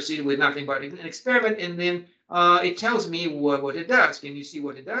initially we proceed with nothing but an experiment, and then it tells me what it does. Can you see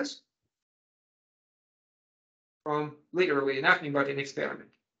what it does? From literally nothing but an experiment.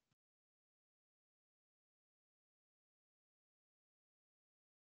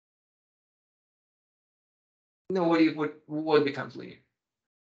 No, what becomes linear?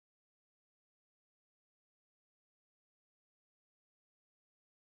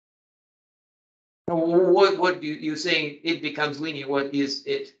 What you saying it becomes linear? What is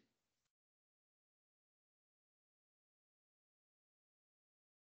it?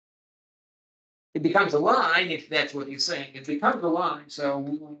 It becomes a line if that's what you're saying. It becomes a line. So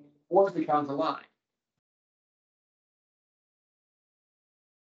what becomes a line?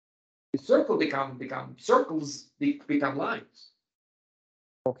 The circle circles become lines.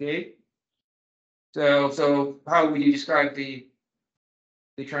 Okay. So how would you describe the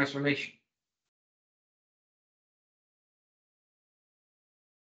transformation?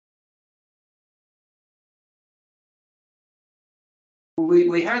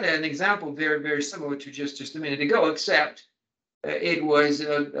 We had an example very similar to just a minute ago, except it was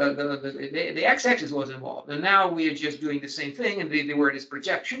the x-axis was involved, and now we are just doing the same thing, and the word is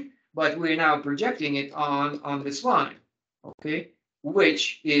projection, but we're now projecting it on this line, okay,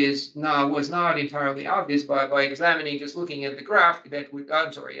 which is now was not entirely obvious by examining, just looking at the graph. That would,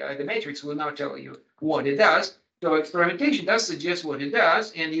 I'm sorry, the matrix will not tell you what it does. So experimentation does suggest what it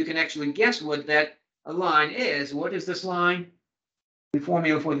does, and you can actually guess what that line is. What is this line? The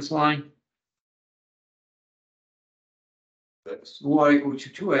formula for this line? Y equal to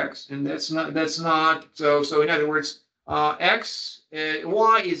 2x, and that's not so in other words, y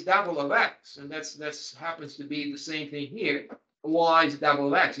is double of x, and that's happens to be the same thing here. Y is double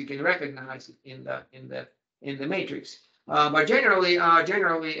of x. You can recognize it in the matrix. But generally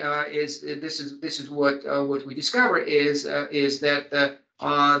is this is what we discover is that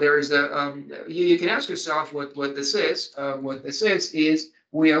there is a you can ask yourself what this is. What this is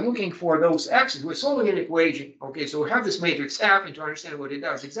we are looking for those x's. We're solving an equation. Okay, so we have this matrix F, and to understand what it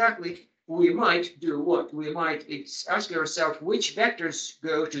does exactly, we might do what? We might ask ourselves which vectors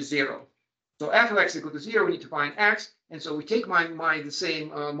go to 0. So f of x equal to 0, we need to find x, and so we take my matrix.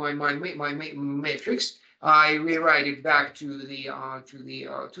 I rewrite it back to the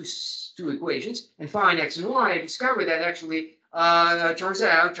two equations and find x and y. I discover that actually turns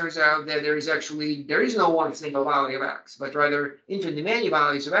out that there is no one single value of x, but rather infinitely many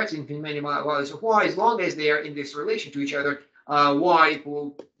values of x, infinitely many values of y, as long as they are in this relation to each other. Y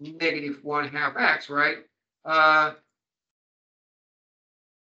equal negative 1/2 x, right?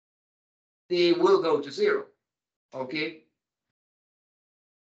 They will go to 0. Okay.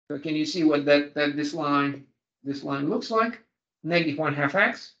 So can you see what this line looks like? Negative 1/2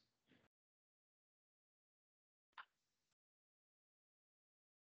 x.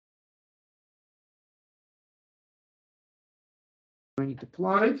 I need to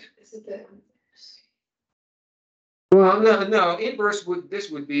plot it. Is it the Well, no, inverse this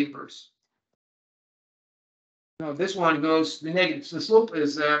would be inverse. No, this one goes the negative. So the slope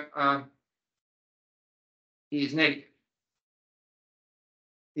is negative.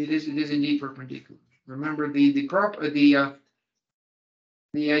 It is indeed perpendicular. Remember the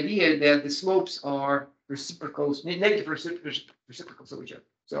idea that the slopes are reciprocals, negative reciprocals of each other.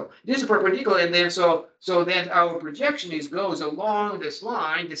 So this is perpendicular, and then so then our projection goes along this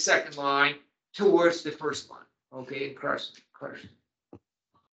line, the second line, towards the first line. Okay, crushed.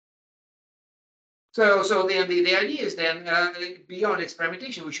 So then the idea is then beyond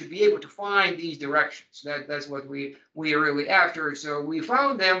experimentation, we should be able to find these directions. That's what we are really after. So we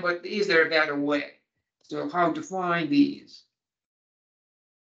found them, but is there a better way? So how to find these?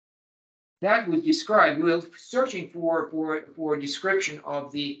 That would describe. We're searching for description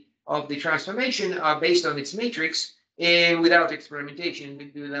of the transformation based on its matrix and without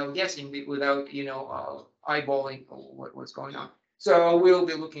experimentation, without guessing, without eyeballing what's going on. So we'll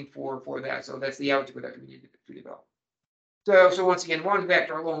be looking for that. So that's the algebra that we need to develop. So once again, one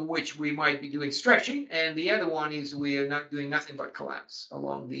vector along which we might be doing stretching, and the other one is we are not doing nothing but collapse.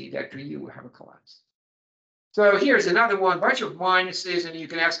 Along the vector U, we have a collapse. So here's another one, bunch of minuses, and you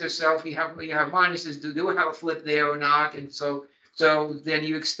can ask yourself, you have minuses, do we have a flip there or not? And so then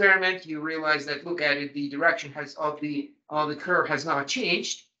you experiment, you realize that, look at it, the direction of the curve has not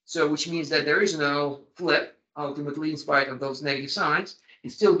changed. So which means that there is no flip ultimately in spite of those negative signs.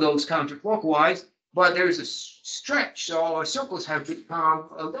 It still goes counterclockwise, but there's a stretch. So our circles have become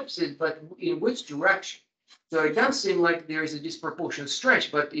ellipses, but in which direction? So it does seem like there is a disproportionate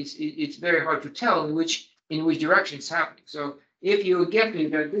stretch, but it's very hard to tell in which direction it's happening. So if you get me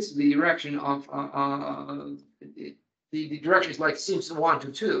that this is the direction of the direction is like seems 1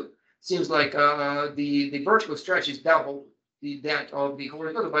 to 2, seems like the vertical stretch is double that of the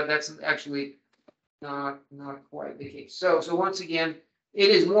horizontal, but that's actually not quite the case. So once again, it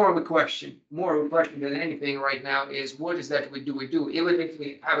is more of a question than anything right now is what is that we do? Even if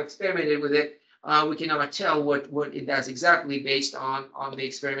we have experimented with it, we cannot tell what it does exactly based on the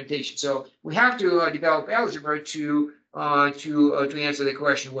experimentation. So we have to develop algebra to answer the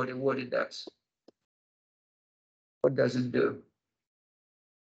question what it does. What does it do?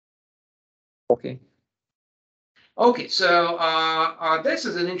 Okay. Okay, so this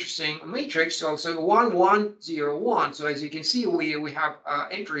is an interesting matrix. So 1, 1, 0, 1. So as you can see, we have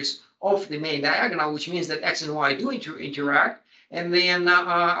entries of the main diagonal, which means that x and y do interact. And then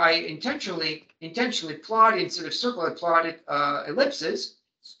I intentionally plot instead of circle, I plotted ellipses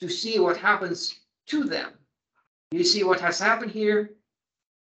to see what happens to them. You see what has happened here?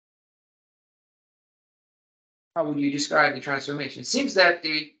 How would you describe the transformation? It seems that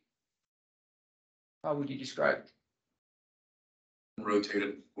how would you describe it?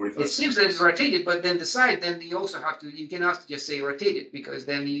 Rotated 45. It seems that it's rotated, but then the side, then you also have to, you cannot just say rotated because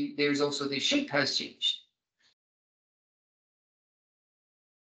then there's also the shape has changed.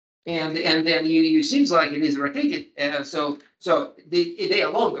 And then you seems like it is rotated. So they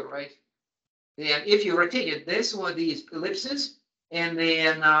are longer, right? And if you rotated this one, these ellipses, and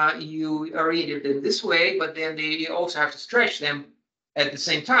then you oriented them this way, but then you also have to stretch them at the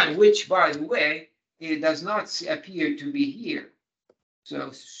same time, which, by the way, it does not appear to be here.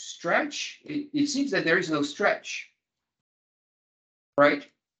 So stretch, it seems that there is no stretch, right?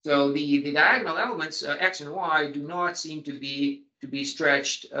 So the diagonal elements x and y do not seem to be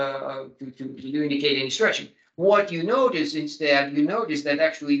stretched to indicate any stretching. What you notice instead, you notice that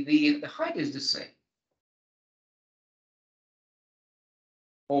actually the height is the same.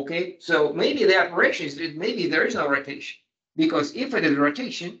 Okay, so maybe the operation is maybe there is no rotation, because if it is a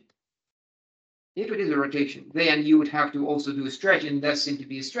rotation, then you would have to also do a stretch, and that seems to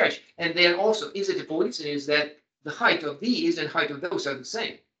be a stretch. And then also, is it a coincidence that the height of these and height of those are the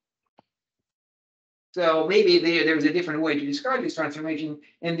same? So maybe there's a different way to describe this transformation.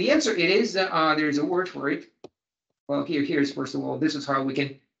 And the answer is there's a word for it. Well, here's first of all, this is how we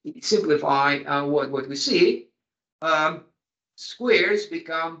can simplify what we see. Squares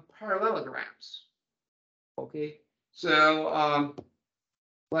become parallelograms. Okay, so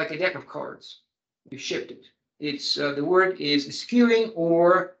like a deck of cards. You shift it. It's the word is skewing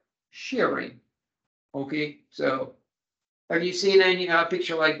or shearing. Okay, so have you seen any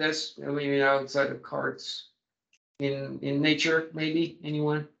picture like this? I mean, outside of cards in nature, maybe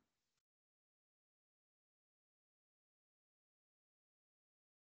anyone?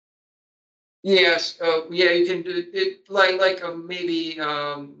 Yes. Yeah, you can do it like maybe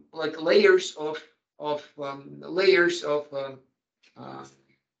like layers of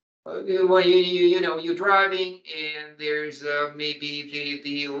well, you're driving and there's maybe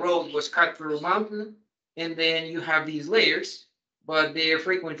the road was cut through a mountain, and then you have these layers, but they're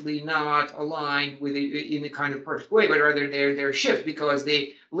frequently not aligned with it in a kind of perfect way, but rather they're shift because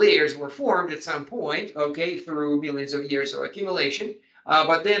the layers were formed at some point, okay, through millions of years of accumulation.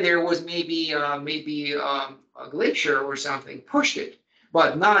 But then there was maybe a glacier or something pushed it,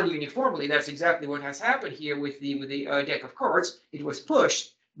 but non-uniformly. That's exactly what has happened here with the deck of cards. It was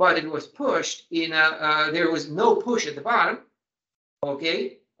pushed, but it was pushed in there was no push at the bottom,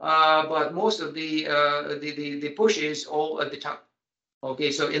 okay, but most of the push is all at the top.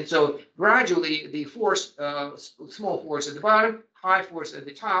 Okay, so gradually the force, small force at the bottom, high force at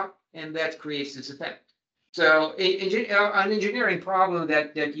the top, and that creates this effect. So an engineering problem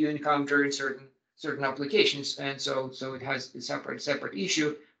that you encounter in certain applications, and so it has a separate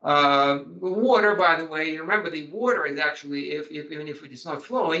issue. Water, by the way, remember the water is actually, even if it is not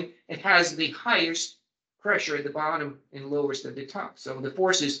flowing, it has the highest pressure at the bottom and lowest at the top. So the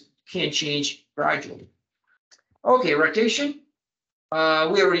forces can change gradually. Okay, rotation. We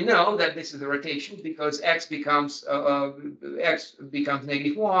already know that this is the rotation because x becomes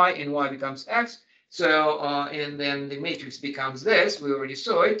negative y and y becomes x. So and then the matrix becomes this. We already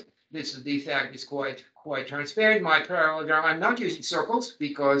saw it. This is the effect is quite transparent. My parallelogram. I'm not using circles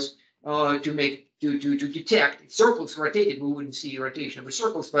because to detect circles rotated, we wouldn't see rotation of the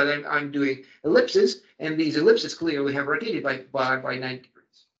circles. But I'm doing ellipses, and these ellipses clearly have rotated by 90 degrees.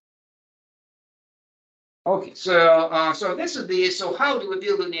 Okay, so this is so how do we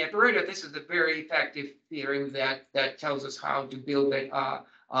build a linear operator? This is a very effective theorem that tells us how to build a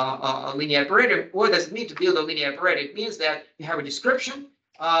linear operator. What does it mean to build a linear operator? It means that you have a description,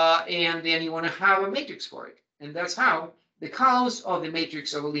 and then you want to have a matrix for it, and that's how the columns of the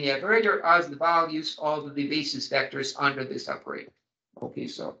matrix of a linear operator are the values of the basis vectors under this operator. Okay,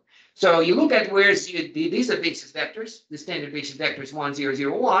 so you look at where these are basis vectors. The standard basis vector is 1, 0,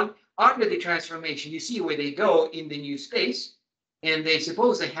 0, 1. Under the transformation, you see where they go in the new space, and they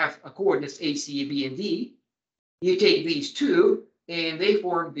suppose they have a coordinates A, C, B, and D. You take these two, and they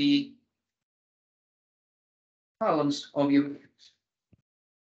form the columns of your matrix.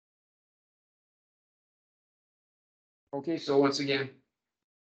 Okay, so once again,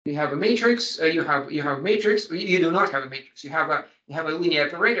 you have a matrix. You have a matrix. You do not have a matrix. You have a linear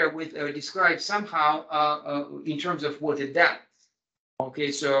operator with described somehow in terms of what it does.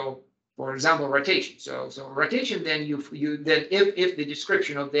 Okay, so for example, rotation. So rotation, then then if the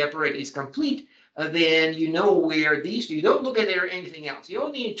description of the operator is complete, then you know where you don't look at there anything else. You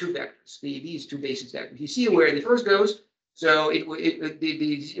only need two vectors, these two basis vectors. You see where the first goes. So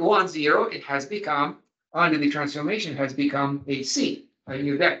the 1, 0, it has become, under the transformation, has become a C, a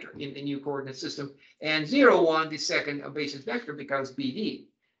new vector in the new coordinate system. And 0, 1, the second basis vector, becomes BD.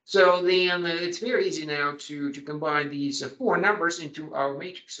 So then it's very easy now to combine these four numbers into our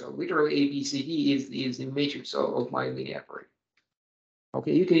matrix. So literally A, B, C, D is the matrix of my linear operator.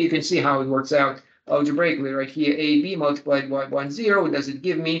 Okay, you can see how it works out algebraically right here. A, B multiplied by 1, 0. What does it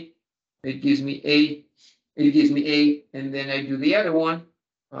give me? It gives me A. It gives me A, and then I do the other one.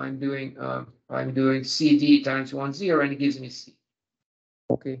 I'm doing CD times 1, 0, and it gives me C.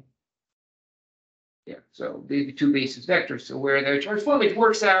 Okay. Yeah, so the two basis vectors. So where they're transformed, it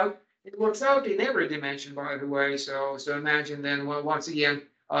works out in every dimension, by the way. So imagine then, well, once again,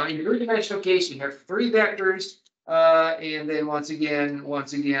 in the three-dimensional case, you have three vectors, and then once again,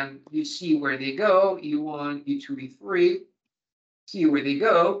 you see where they go. E1, E2, E3. See where they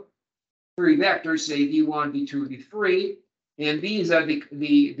go. Three vectors, say V1, V2, V3, and these are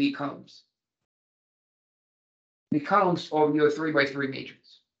the columns. The columns of your 3 by 3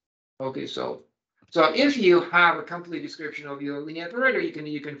 matrix. Okay, so if you have a complete description of your linear operator, you can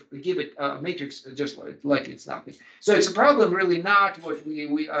give it a matrix just like it's nothing. So it's a problem really not what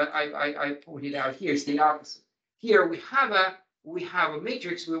I pointed out here. It's the opposite. Here we have a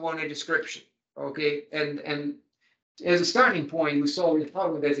matrix. We want a description. Okay, and as a starting point, we solve the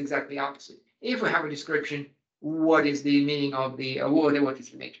problem that's exactly opposite. If we have a description, what is the meaning of the what is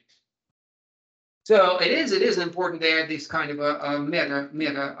the matrix? So it is important that this kind of a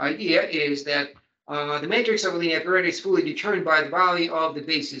meta idea is that the matrix of a linear operator is fully determined by the value of the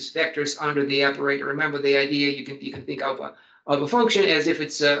basis vectors under the operator. Remember the idea, you can think of a function as if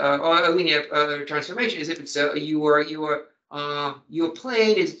it's a linear transformation, as if it's your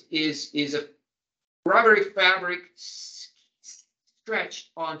plane is a rubbery fabric stretched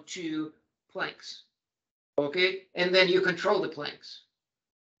on two planks. Okay, and then you control the planks.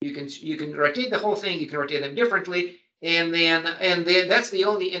 You can rotate the whole thing. You can rotate them differently, and then that's the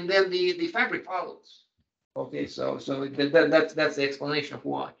only. And then the fabric follows. Okay, so that's the explanation of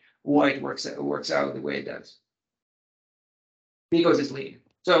why it works out the way it does, because it's linear.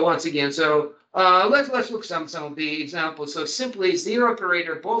 So once again, let's look some of the examples. So simply zero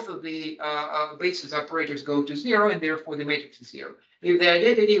operator, both of the basis operators go to 0, and therefore the matrix is 0. If the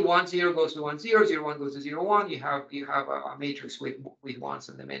identity 1, 0 goes to 1, 0, 0, 1 goes to 0, 1, you have a matrix with ones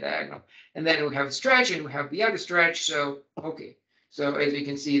in the mid diagonal. And then we have a stretch, and we have the other stretch. So okay, so as you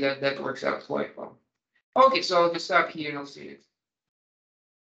can see, that works out quite well. Okay, so I'll just stop here, and I'll see you next.